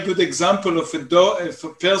very good example of a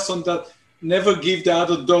person that never give the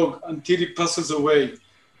other dog until he passes away.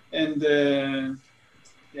 And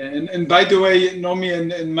by the way, Naomi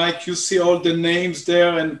and Mike, you see all the names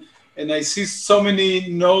there, and I see so many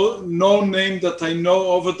no names that I know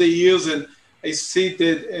over the years, and I see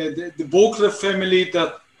the Brooklyn family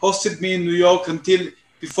that hosted me in New York until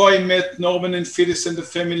before I met Norman and Phyllis and the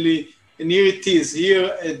family. And here it is.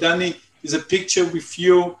 Here, Dani, is a picture with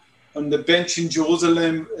you on the bench in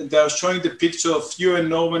Jerusalem. They are showing the picture of you and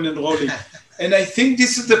Norman and Rolly. And I think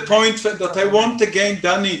this is the point that I want again,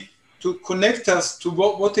 Dani, to connect us to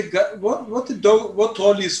what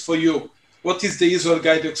Rolly is for you. What is the Israel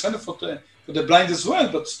Guide Dog Center for the blind as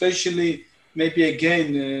well, but especially maybe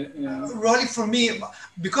again. Rolly for me,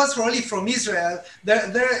 because Rolly from Israel,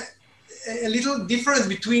 a little difference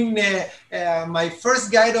between my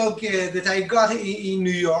first guide dog that I got in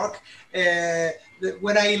New York.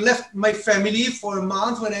 When I left my family for a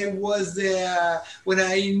month, when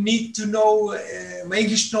I need to know my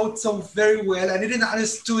English not so very well, I didn't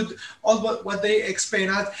understood all what they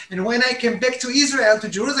explained out. And when I came back to Israel, to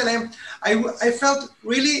Jerusalem, I felt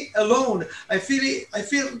really alone. I feel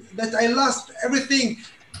that I lost everything.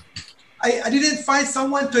 I didn't find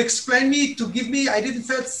someone to explain me, to give me. I didn't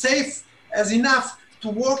feel safe as enough to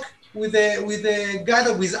work with a guide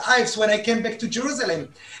dog with Ives when I came back to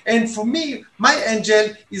Jerusalem. And for me, my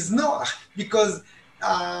angel is Noach, because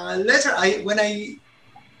later when I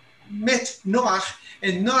met Noach,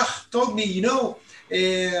 and Noach told me,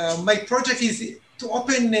 my project is to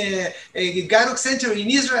open a guide dog center in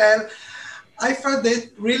Israel, I felt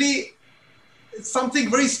that really something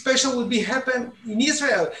very special would be happen in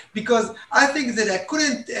Israel, because I think that I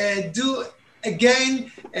couldn't do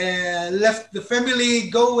again, left the family,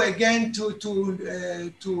 go again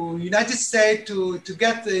to United States to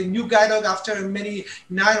get a new guide dog after many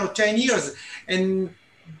 9 or 10 years. And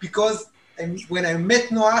because when I met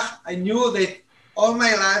Noach, I knew that all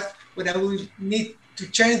my life, when I will need to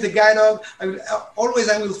change the guide dog, I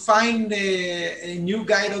will find a new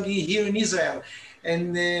guide dog here in Israel.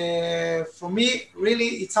 And for me, really,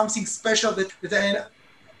 it's something special that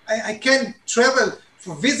I can travel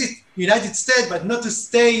for visit United States, but not to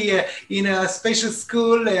stay in a special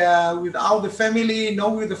school without the family,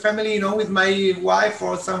 with my wife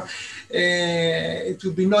or some. It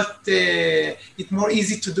would be it's more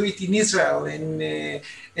easy to do it in Israel,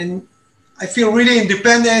 and I feel really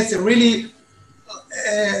independent, really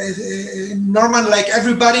normal like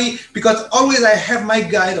everybody, because always I have my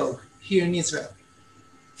guide dog here in Israel.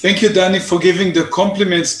 Thank you, Dani, for giving the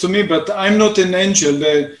compliments to me, but I'm not an angel.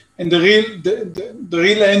 And the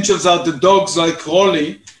real angels are the dogs like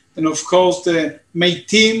Rolly, and of course my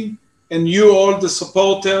team and you, all the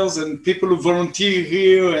supporters and people who volunteer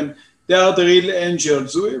here, and they are the real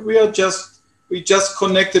angels. We just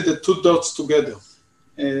connected the two dots together.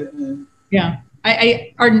 Yeah,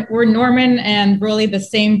 were Norman and Rolly the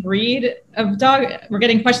same breed of dog? We're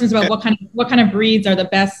getting questions about what kind of breeds are the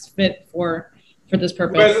best fit for this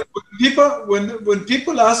purpose. Well, when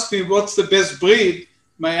people ask me what's the best breed,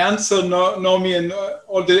 my answer, Naomi, and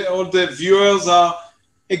all the viewers, are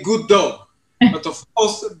a good dog. But of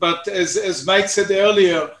course, as Mike said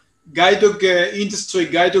earlier, guide dog industry,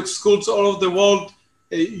 guide dog schools all over the world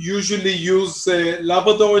usually use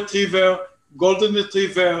Labrador Retriever, Golden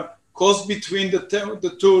Retriever, cross between the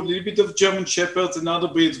two, a little bit of German Shepherds and other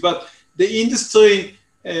breeds. But the industry,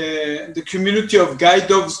 the community of guide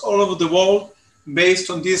dogs all over the world,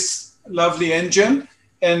 based on this lovely engine.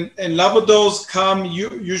 And Labradors come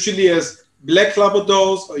usually as black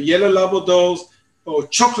Labradors or yellow Labradors or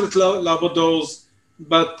chocolate Labradors.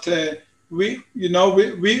 But we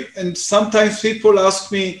and sometimes people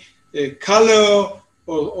ask me color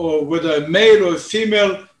or whether a male or a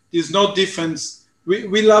female. There's no difference.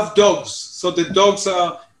 We love dogs. So the dogs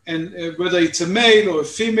are, and whether it's a male or a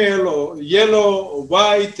female or yellow or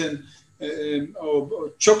white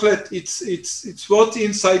or chocolate, it's what's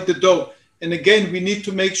inside the dog. And again, we need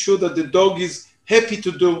to make sure that the dog is happy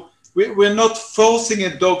to do. We're not forcing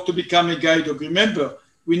a dog to become a guide dog. Remember,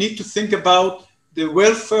 we need to think about the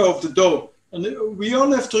welfare of the dog. And we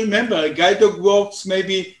all have to remember, a guide dog walks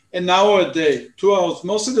maybe an hour a day, 2 hours.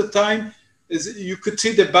 Most of the time, you could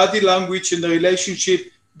see the body language and the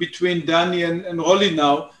relationship between Dani and Rolly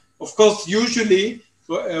now. Of course, usually,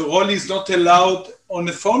 Rolly is not allowed on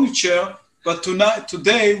the furniture, but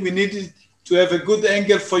today we needed to have a good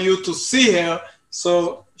angle for you to see her.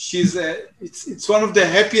 So it's one of the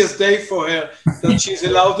happiest days for her that she's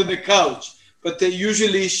allowed on the couch. But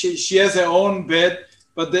usually she has her own bed.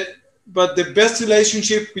 But the best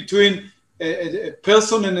relationship between a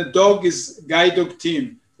person and a dog is guide dog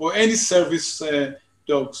team or any service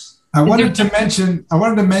dogs. I wanted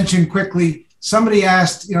to mention quickly. Somebody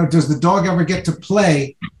asked, does the dog ever get to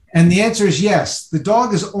play? And the answer is yes. The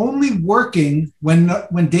dog is only working when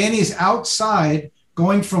Dani is outside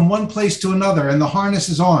going from one place to another and the harness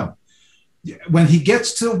is on. When he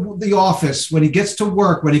gets to the office, when he gets to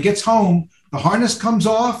work, when he gets home, the harness comes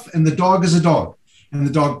off and the dog is a dog. And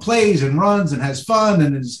the dog plays and runs and has fun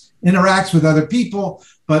and interacts with other people.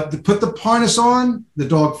 But to put the harness on, the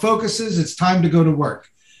dog focuses, it's time to go to work.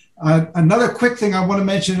 Another quick thing I want to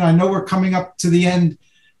mention, I know we're coming up to the end.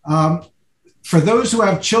 For those who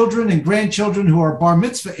have children and grandchildren who are bar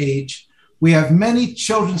mitzvah age, we have many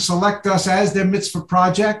children select us as their mitzvah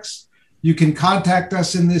projects. You can contact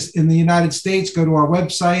us in the United States, go to our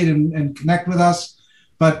website and connect with us.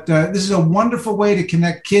 But this is a wonderful way to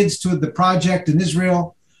connect kids to the project in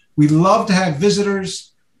Israel. We love to have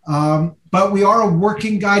visitors, but we are a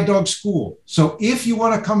working guide dog school. So if you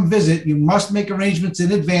want to come visit, you must make arrangements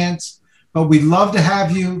in advance, but we'd love to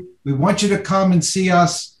have you. We want you to come and see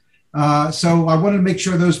us. So I wanted to make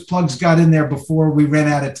sure those plugs got in there before we ran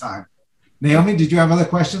out of time. Naomi, did you have other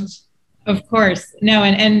questions? Of course. No,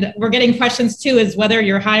 and we're getting questions too, is whether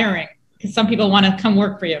you're hiring, because some people want to come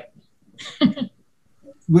work for you.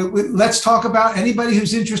 Let's talk about anybody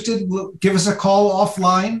who's interested. Give us a call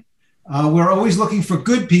offline. We're always looking for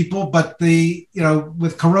good people, but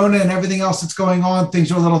with Corona and everything else that's going on, things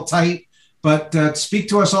are a little tight. But speak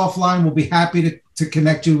to us offline. We'll be happy to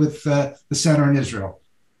connect you with the center in Israel.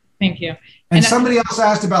 Thank you. And somebody else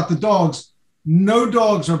asked about the dogs. No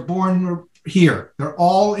dogs are born here. They're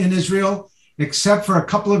all in Israel, except for a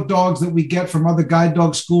couple of dogs that we get from other guide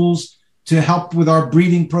dog schools to help with our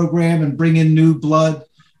breeding program and bring in new blood.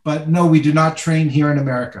 But no, we do not train here in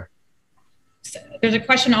America. There's a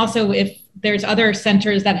question also if there's other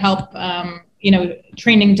centers that help,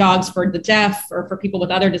 training dogs for the deaf or for people with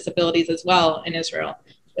other disabilities as well in Israel,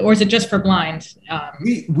 or is it just for blind?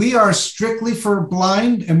 We are strictly for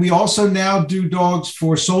blind, and we also now do dogs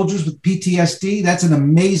for soldiers with PTSD. That's an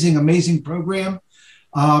amazing, amazing program.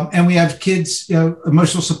 And we have kids,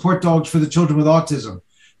 emotional support dogs for the children with autism,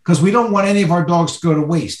 because we don't want any of our dogs to go to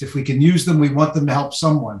waste. If we can use them, we want them to help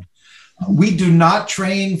someone. We do not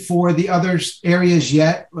train for the other areas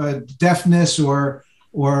yet, deafness or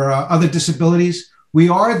other disabilities. We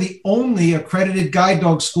are the only accredited guide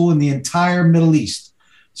dog school in the entire Middle East.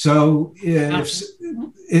 So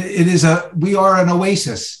we are an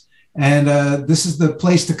oasis, and this is the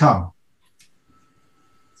place to come.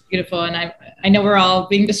 It's beautiful. And I know we're all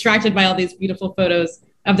being distracted by all these beautiful photos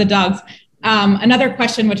of the dogs. Another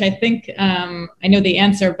question, which I think I know the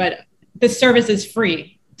answer, but this service is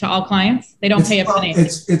free to all clients. They don't pay a penny.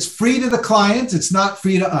 It's free to the clients. It's not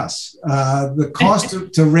free to us. The cost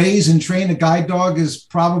to raise and train a guide dog is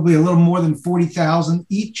probably a little more than $40,000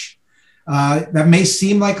 each. That may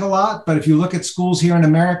seem like a lot, but if you look at schools here in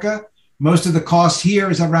America, most of the cost here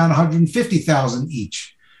is around $150,000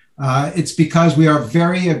 each. It's because we are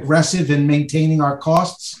very aggressive in maintaining our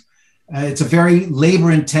costs. It's a very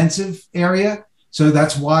labor-intensive area, so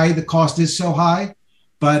that's why the cost is so high.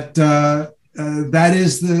 But that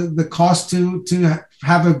is the cost to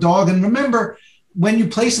have a dog. And remember, when you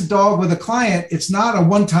place a dog with a client, it's not a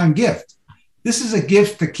one-time gift. This is a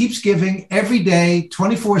gift that keeps giving every day,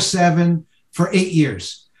 24/7 for 8 years.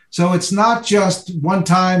 So it's not just one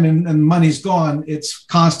time and money's gone. It's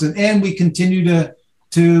constant. And we continue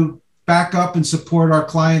to back up and support our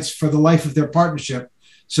clients for the life of their partnership,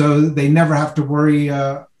 so they never have to worry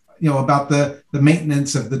about the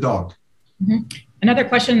maintenance of the dog. Mm-hmm. Another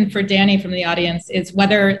question for Dani from the audience is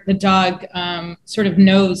whether the dog sort of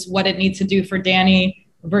knows what it needs to do for Dani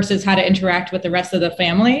versus how to interact with the rest of the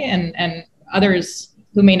family and others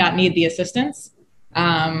who may not need the assistance.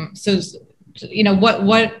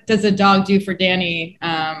 What does a dog do for Dani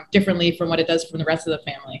differently from what it does from the rest of the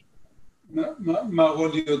family? מה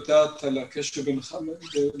רולי יודעת על הקשר בינך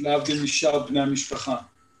להבדיל משאר בני המשפחה?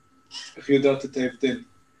 איך יודעת את ההבדל?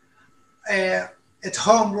 At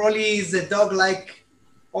home, Rolly is a dog like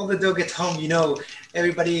all the dog at home,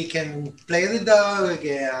 everybody can play with the dog,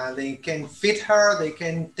 they can feed her, they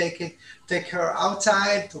can take her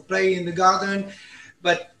outside to play in the garden.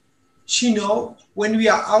 But she know when we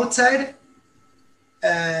are outside,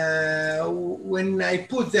 when I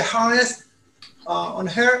put the harness on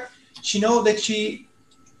her, she know that she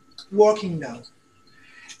working now.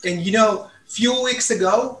 And few weeks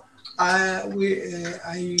ago,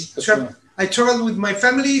 I traveled with my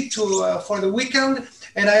family for the weekend,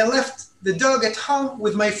 and I left the dog at home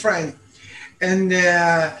with my friend. And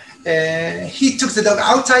he took the dog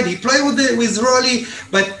outside. He played with Rolly.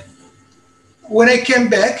 But when I came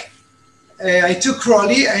back, I took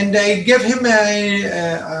Rolly and I gave him I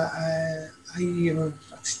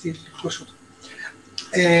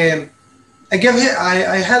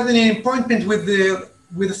had an appointment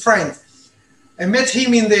with a friend. I met him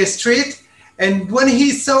in the street, and when he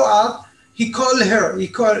saw us, he called her.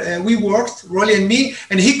 We worked, Rolly and me,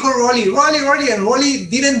 and he called Rolly, and Rolly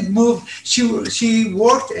didn't move. She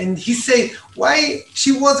worked, and he said, "Why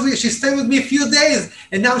she stayed with me a few days,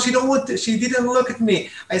 and now she didn't look at me."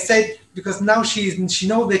 I said, "Because now she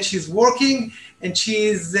knows that she's working, and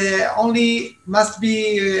she's only must be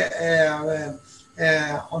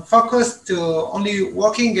on focus to only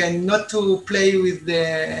working and not to play with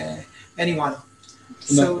anyone."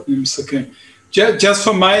 So. Just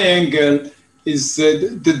from my angle, is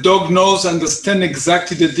the dog understand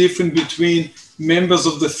exactly the difference between members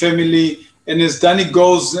of the family. And as Dani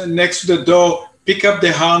goes next to the door, pick up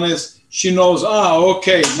the harness, she knows,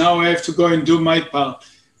 okay, now I have to go and do my part.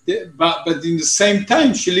 But in the same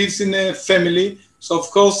time, she lives in a family. So, of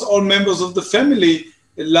course, all members of the family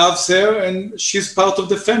loves her, and she's part of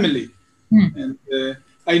the family. And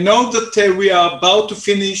I know that we are about to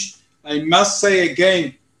finish. I must say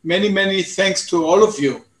again, many, many thanks to all of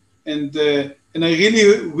you. And I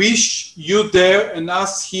really wish you there and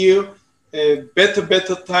us here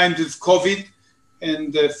better times with COVID,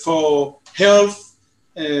 and for health,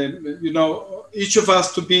 each of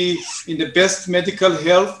us to be in the best medical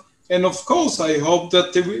health. And of course, I hope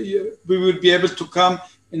that we will be able to come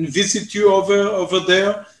and visit you over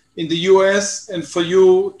there in the US, and for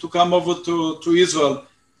you to come over to Israel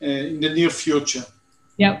in the near future.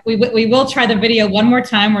 Yeah, we will try the video one more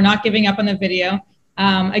time. We're not giving up on the video.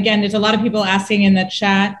 Again, there's a lot of people asking in the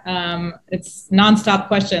chat. It's nonstop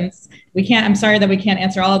questions. I'm sorry that we can't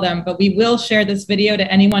answer all of them, but we will share this video to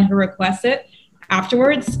anyone who requests it.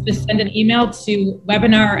 Afterwards, just send an email to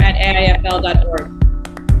webinar@aifl.org.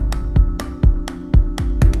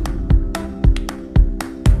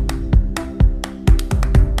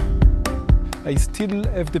 I still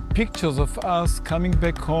have the pictures of us coming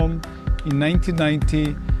back home in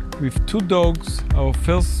 1990 with 2 dogs, our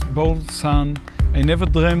firstborn son. I never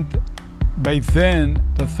dreamt by then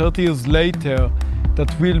that 30 years later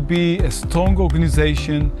that we'll be a strong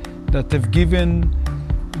organization that have given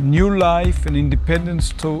new life and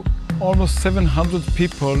independence to almost 700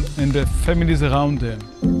 people and their families around them.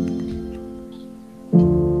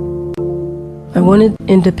 I wanted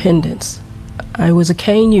independence. I was a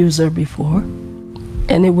cane user before,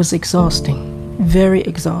 and it was exhausting, very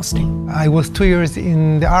exhausting. I was 2 years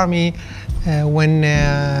in the army when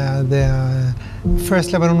the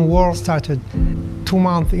First Lebanon War started. 2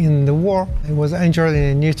 months in the war, I was injured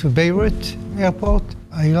near to Beirut airport.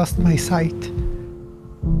 I lost my sight.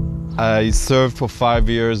 I served for 5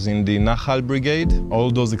 years in the Nahal Brigade. All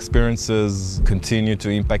those experiences continue to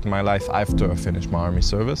impact my life after I finished my army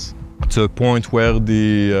service, to a point where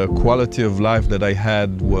the quality of life that I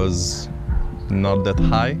had was not that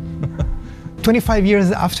high. 25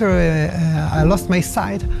 years after I lost my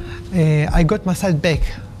sight, I got my sight back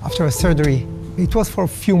after a surgery. It was for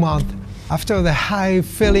a few months. After the high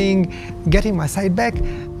feeling, getting my sight back,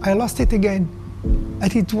 I lost it again.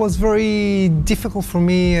 And it was very difficult for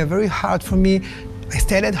me, very hard for me. I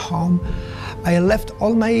stayed at home. I left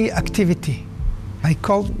all my activity. I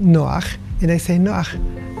called Noach and I say, Noach,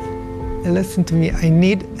 listen to me, I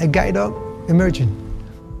need a guide dog emergent.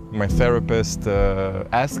 My therapist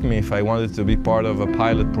asked me if I wanted to be part of a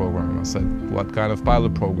pilot program. I said, what kind of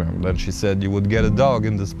pilot program? Then she said, you would get a dog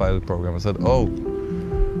in this pilot program. I said, oh,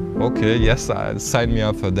 okay, yes, sign me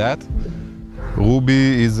up for that.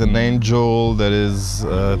 Ruby is an angel that is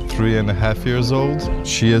 3.5 years old.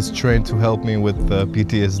 She is trained to help me with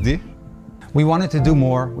PTSD. We wanted to do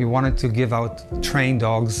more. We wanted to give out trained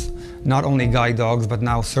dogs, not only guide dogs, but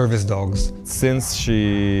now service dogs. Since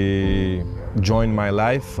she joined my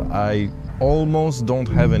life, I almost don't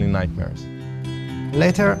have any nightmares.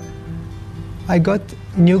 Later, I got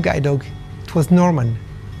a new guide dog. It was Norman.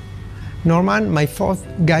 Norman, my 4th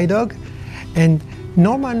guide dog, and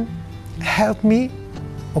Norman helped me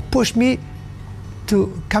or pushed me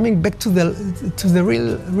to coming back to the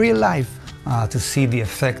real life. To see the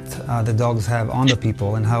effect the dogs have on the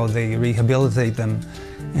people and how they rehabilitate them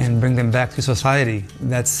and bring them back to society.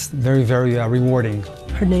 That's very, very rewarding.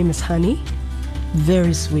 Her name is Honey,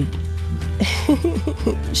 very sweet.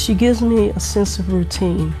 She gives me a sense of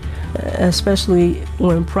routine, especially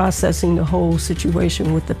when processing the whole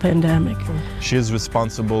situation with the pandemic. She is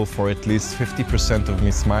responsible for at least 50% of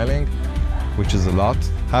me smiling, which is a lot.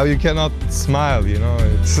 How you cannot smile, you know?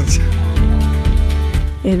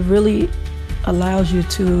 It really allows you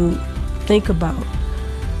to think about,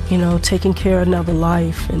 taking care of another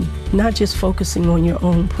life and not just focusing on your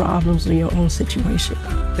own problems or your own situation.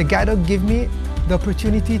 The guide dog gave me the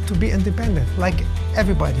opportunity to be independent, like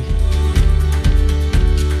everybody.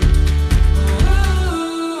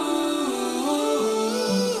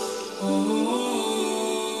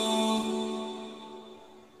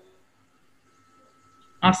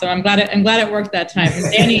 Awesome. I'm glad it worked that time.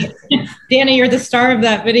 Dani, you're the star of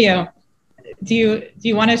that video. Do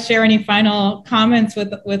you want to share any final comments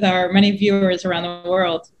with our many viewers around the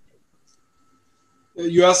world? Are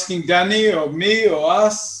you asking Dani or me or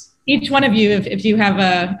us? Each one of you, if you have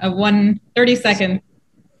a 30-second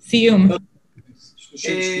siyum.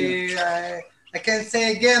 I can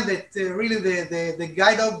say again that really the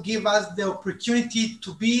guide dog give us the opportunity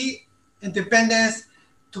to be independent,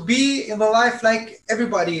 to be in the life like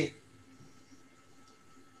everybody.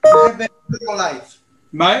 have a beautiful life.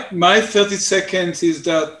 My 30 seconds is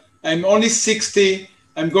that I'm only 60.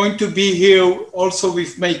 I'm going to be here also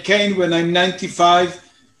with my cane when I'm 95,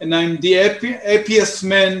 and I'm the happiest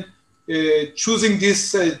man choosing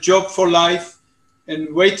this job for life,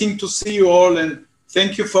 and waiting to see you all. And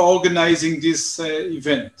thank you for organizing this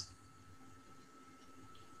event.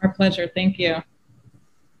 Our pleasure. Thank you.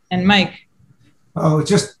 And Mike. Oh,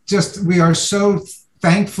 just we are so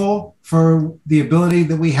thankful for the ability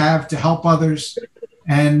that we have to help others,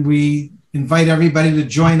 and we invite everybody to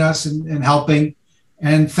join us in helping.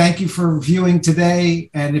 And thank you for viewing today.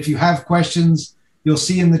 And if you have questions, you'll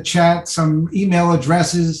see in the chat some email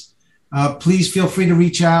addresses. Please feel free to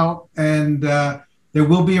reach out, and there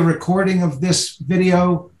will be a recording of this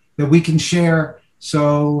video that we can share.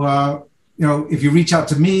 So, if you reach out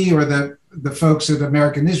to me or the folks at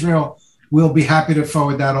American Israel, we'll be happy to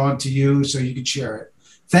forward that on to you so you can share it.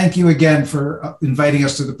 Thank you again for inviting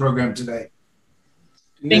us to the program today.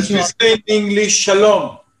 Thank you. Say in English,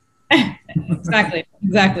 shalom. Exactly.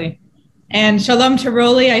 And shalom to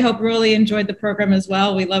Roli. I hope Roli enjoyed the program as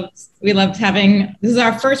well. We loved having, this is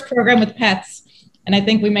our first program with pets, and I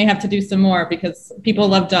think we may have to do some more because people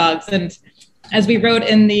love dogs. And as we wrote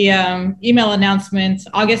in the email announcement,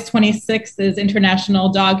 August 26th is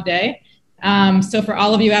International Dog Day. So for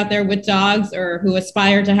all of you out there with dogs or who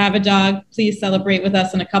aspire to have a dog, please celebrate with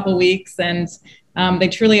us in a couple weeks. And they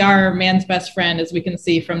truly are man's best friend, as we can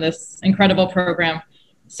see from this incredible program.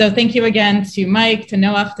 So thank you again to Mike, to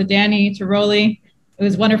Noach, to Dani, to Roli. It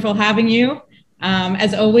was wonderful having you.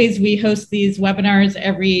 As always, we host these webinars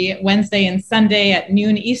every Wednesday and Sunday at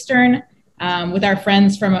noon Eastern with our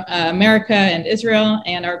friends from America and Israel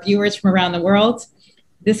and our viewers from around the world.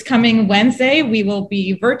 This coming Wednesday, we will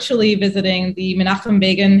be virtually visiting the Menachem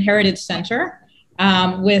Begin Heritage Center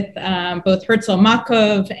with both Herzl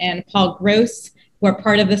Makov and Paul Gross, who are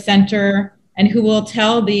part of the center and who will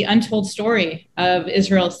tell the untold story of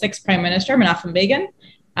Israel's sixth prime minister, Menachem Begin,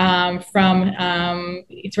 from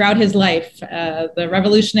throughout his life, the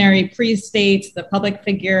revolutionary pre-state, the public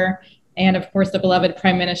figure, and of course, the beloved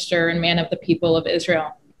prime minister and man of the people of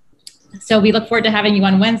Israel. So we look forward to having you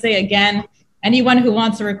on Wednesday again. Anyone who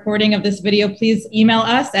wants a recording of this video, please email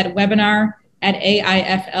us at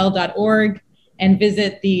webinar@aifl.org and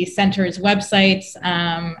visit the center's website.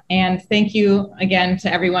 And thank you again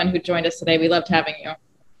to everyone who joined us today. We loved having you.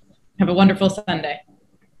 Have a wonderful Sunday.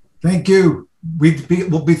 Thank you.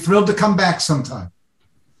 We'll be thrilled to come back sometime.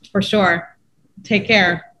 For sure. Take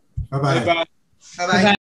care. Bye-bye.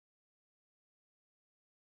 Bye-bye.